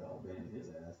 but we all banned his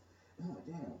ass. And I'm like,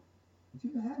 damn, you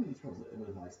didn't have any trouble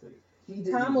with MySpace. He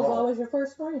didn't Tom was always your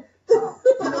first friend. Tom,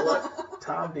 you know what?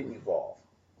 Tom didn't evolve.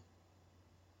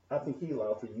 I think he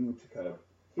allowed for you to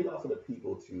he allowed for the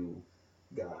people to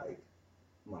guide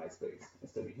MySpace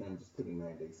instead of him just putting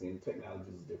mandates in.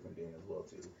 Technology was different then as well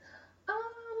too.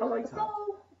 I like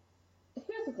Tom. So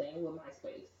here's the thing with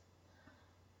MySpace.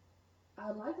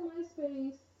 I like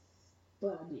MySpace,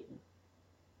 but I didn't.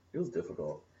 It was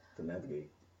difficult to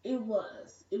navigate. It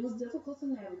was. It was difficult to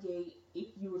navigate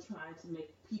if you were trying to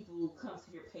make people come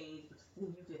to your page because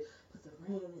then you could put the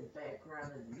rain in the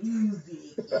background and the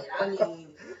music. And I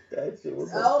mean, that shit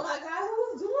was. Oh my God, who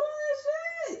was doing all that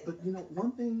shit? But you know,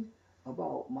 one thing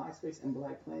about MySpace and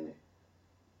Black Planet,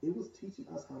 it was teaching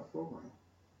us how to program.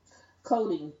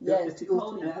 Coding, yes,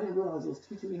 coding. And I didn't realize it was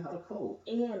teaching me how to code.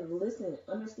 And listen,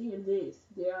 understand this.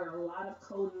 There are a lot of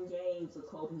coding games or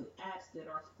coding apps that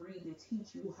are free to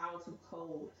teach you how to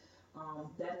code.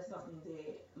 That is something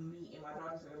that me and my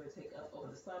daughters are going to take up over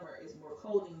the summer is more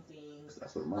coding things.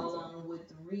 That's what money's along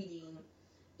with reading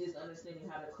is understanding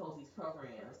how to code these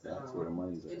programs. That's where the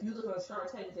money's at. If you look on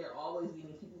Shark Tank, they're always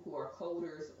getting people who are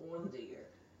coders on there.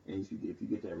 And if you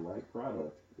get that right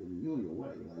product, you're on your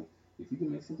way. Like, if you can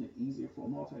make something easier for a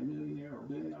multi-millionaire or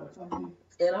billion-dollar company.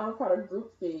 And I'm part of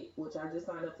GroupFit, which I just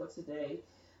signed up for today,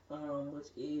 which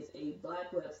is a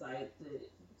Black website that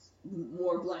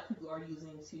more Black people are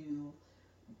using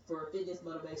for fitness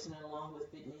motivation and along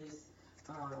with fitness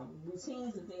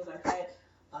routines and things like that.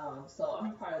 So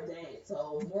I'm part of that.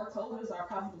 So more coders are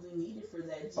probably needed for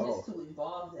that just to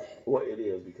evolve that. Well, it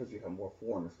is because you have more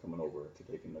foreigners coming over to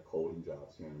taking the coding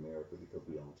jobs here in America because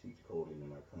we don't teach coding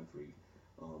in our country.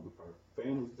 Our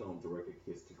families don't direct their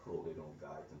kids to code; they don't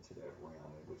guide them to that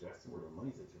realm, which that's where the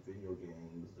money's at. Your video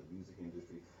games, the music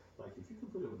industry. Like if you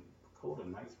can code a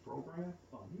nice program,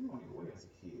 you're on your way as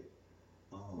a kid.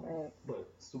 Right. But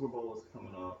Super Bowl is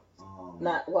coming up.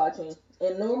 Not watching,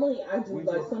 and normally I do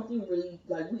like something really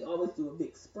like we always do a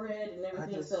big spread and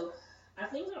everything. So I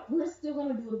think we're still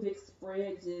gonna do a big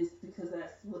spread just because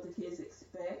that's what the kids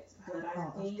expect. But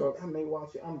I may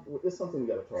watch it. It's something we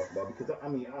got to talk about because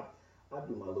I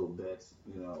do my little bets,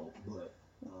 but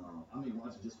I may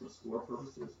watch it just for score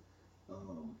purposes. I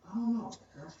don't know.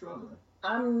 I'm struggling.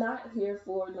 I'm not here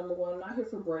for number one. I'm not here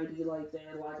for Brady like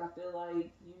that. Like I feel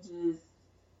like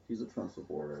he's a Trump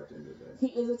supporter at the end of the day.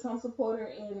 He is a Trump supporter,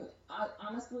 and I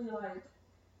honestly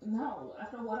no.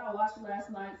 After what I watched last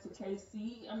night for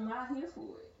KC, I'm not here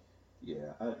for it.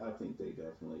 Yeah, I think they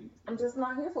definitely. I'm just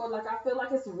not here for it. Like I feel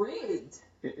like it's rigged.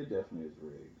 It definitely is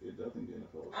rigged. I think the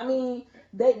NFL. I mean,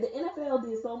 the NFL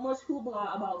did so much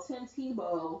hoopla about Tim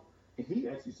Tebow. And he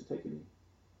actually used to take a knee.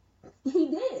 He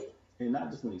did. And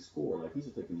not just when he scored, like he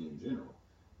used to take a knee in general,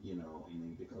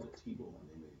 and they called it Tebow and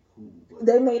they made it cool. But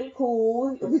they made it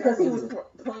cool because he was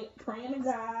praying to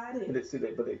God.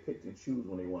 But they picked and choose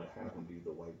when they want to have him be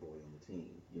the white boy on the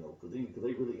team, because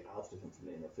they really ousted him from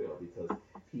the NFL because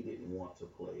he didn't want to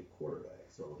play quarterback.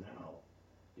 So now,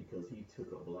 because he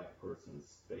took a black person's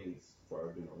space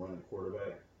for being a running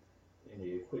quarterback, and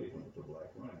they equated him with the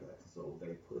black running back, so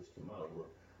they pushed him out.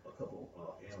 A couple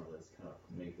analysts kind of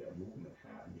made that movement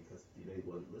happen because they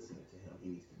wasn't listening to him.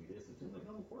 He needs to be this. And he's like,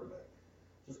 I'm a quarterback.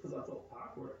 Just because I felt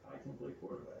awkward, I can play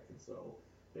quarterback. And so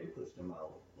they pushed him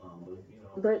out.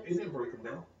 But it didn't break him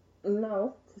down.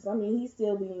 No, because I mean, he's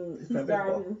still being. He's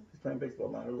playing baseball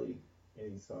minor league,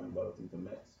 and he's signed by I think the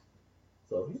Mets.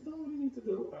 So he's doing what he needs to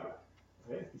do.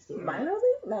 He's still minor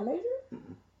league, not major.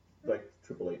 Like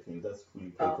AAA teams. That's who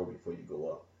you play for before you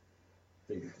go up.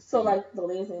 So like the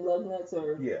Lansing Lugnuts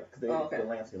or because the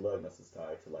Lansing Lugnuts is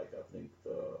tied to I think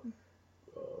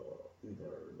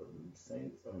either the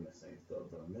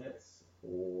Mets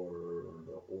or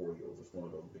the Orioles. It's one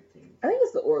of those big teams. I think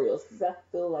it's the Orioles because I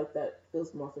feel like that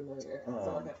feels more familiar. I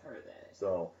feel like I've heard that.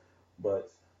 So,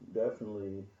 but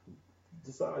definitely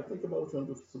think about what you want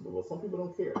to do for Super Bowl. Some people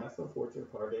don't care, and that's the unfortunate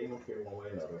part. They don't care one way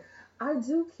or another. I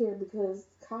do care because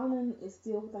Colin is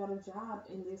still without a job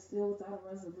and they're still without a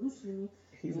resolution.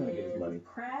 He's going to get his money.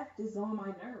 Kraft is on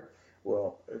my nerve.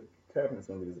 Well, Kraft's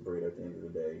going to get his bread at the end of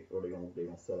the day, or they're going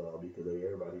to sell out because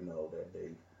everybody know that they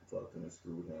fucked him and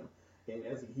screwed him. And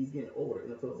as he's getting older,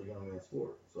 NFL is a young man's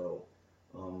sport. So.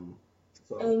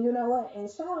 And you know what? And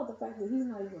shout out the fact that he's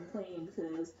not even playing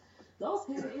because those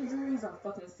head injuries are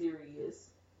fucking serious.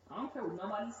 I don't care what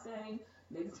nobody's saying.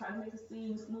 They try to make it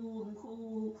seem smooth and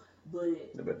cool, but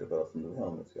They better develop some new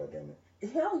helmets, goddammit.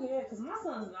 hell yeah, because my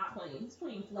son's not playing. He's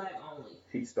playing flag only.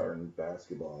 He's starting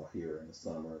basketball here in the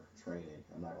summer training.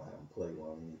 I'm not gonna have him play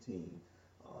on any team.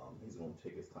 He's gonna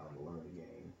take his time to learn the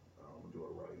game, do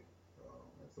it right,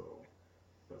 and so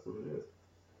that's what it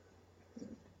is.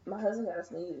 My husband got a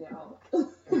sneeze, y'all.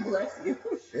 Bless you.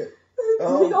 Shit.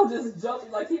 He gonna just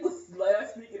jump like he was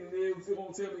last speaking and then he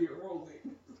gonna tell me it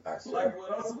rolling. I see. Like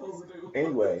what I'm supposed to do.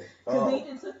 Anyway, Because they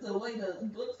just took away the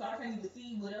book, so I can't even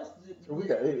see what else. we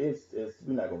got it's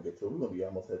we're not gonna get to it. We're gonna be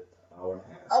almost at an hour and a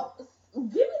half. Oh,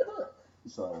 give me the book.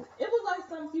 So It was like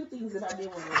some few things that I did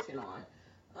want to mention on.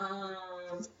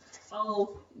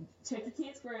 Check your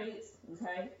kids' grades.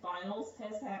 Okay, finals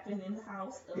has happened in the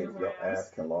house of the if your Browns. ass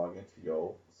can log into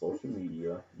your social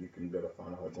media, you can better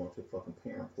find out how to go into the fucking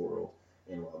parent portal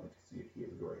and log into see your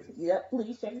kids' grades. Yep,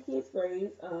 please check your kids'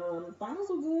 grades. Finals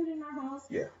were good in our house.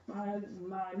 Yeah. My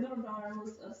middle daughter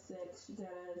was upset. She got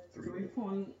a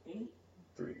 3.8.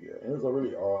 Yeah. And it was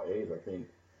already all A's, I think.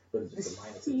 But it's just the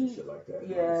minuses and shit like that.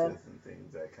 Yeah. Minuses and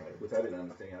things that kind of, which I didn't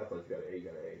understand. I thought you got an A, you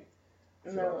got an A.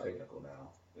 It's No. all technical now.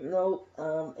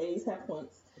 Nope. A's have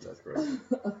points. That's great.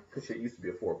 Because shit used to be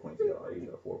a 4-point deal. A's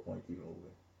got a 4-point keep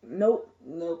moving. Nope.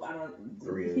 I don't.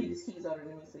 3 A's. He's older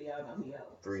than me, so y'all know he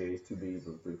out. 3 A's, 2 B's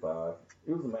was 3.5.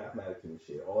 It was mathematics and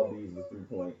shit. All B's was 3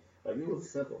 point. Like, it was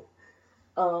simple.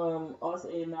 Also,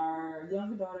 and our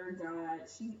younger daughter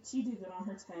she did good on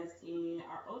her test, and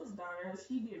our oldest daughter,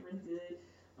 she did really good.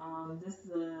 This is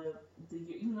the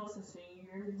year, even though it's a senior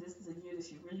year, this is a year that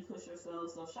she really pushed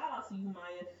herself. So shout out to you,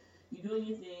 Maya. You're doing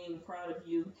your thing. Proud of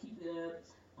you. Keep it up.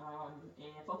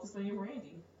 And focus on your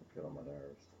branding. Get on my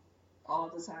nerves. All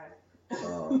the time.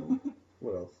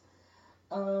 What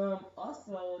else?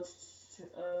 Also,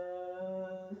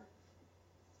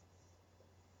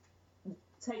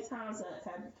 take time to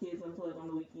have your kids unplug on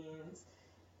the weekends.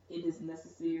 It is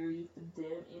necessary for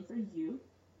them and for you.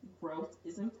 Growth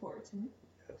is important.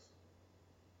 Yes.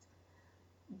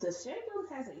 The Shade Room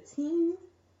has a teen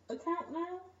account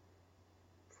now,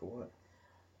 For what?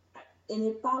 and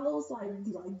it follows like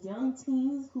young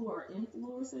teens who are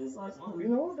influencers, like on You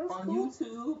know what? That's on cool.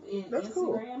 YouTube and That's Instagram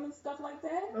cool. and stuff like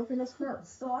that. I think that's smart.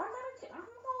 So I'm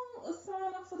gonna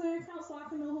sign up for their account so I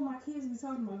can know who my kids be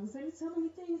talking about, because they be telling me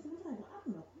things and I'm like, well, I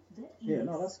don't know who that is. Yeah,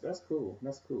 no, that's cool.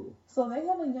 That's cool. So they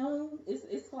have a young.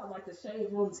 It's called like the Shade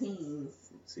Room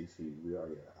Teens. See, we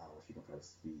already at an hour. She gonna try to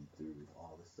speed through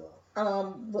all this stuff.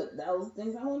 But that was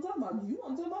things I want to talk about. You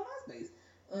want to talk about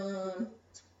MySpace?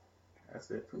 That's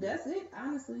it. For me. That's it,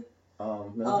 honestly.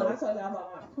 Mental I health. told y'all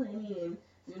about my planning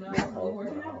and Mental we're health,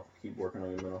 working mental out. health. Keep working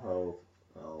on your mental health.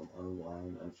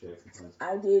 Unwind, uncheck. Sometimes.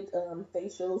 I did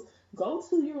facials. Go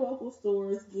to your local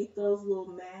stores, get those little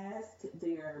masks.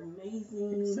 They're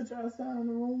amazing. Sit your ass down in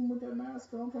the room with that mask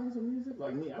on, playing some music.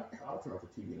 Like me, I'll turn off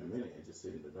the TV in a minute and just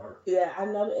sit in the dark. Yeah, I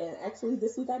know. And actually,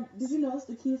 this week, did you notice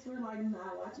the kids were like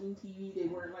not watching TV? They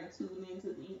weren't like tuning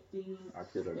into the things. Our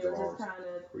kids are They were drawers, just kind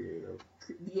of creative.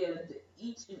 yeah.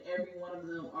 Each and every one of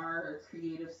them are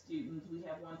creative students. We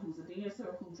have one who's a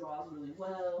dancer who draws really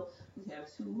well. We have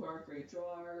two who are great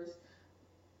drawers.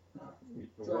 No,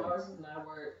 drawers is not a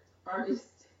word.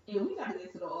 Artists. And we gotta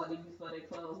get to the audience before they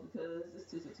close because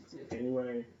it's 2:52.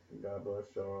 Anyway, God bless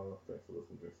y'all. Thanks for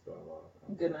listening to this dialogue.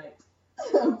 Good night.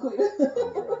 I'm clear.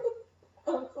 I'm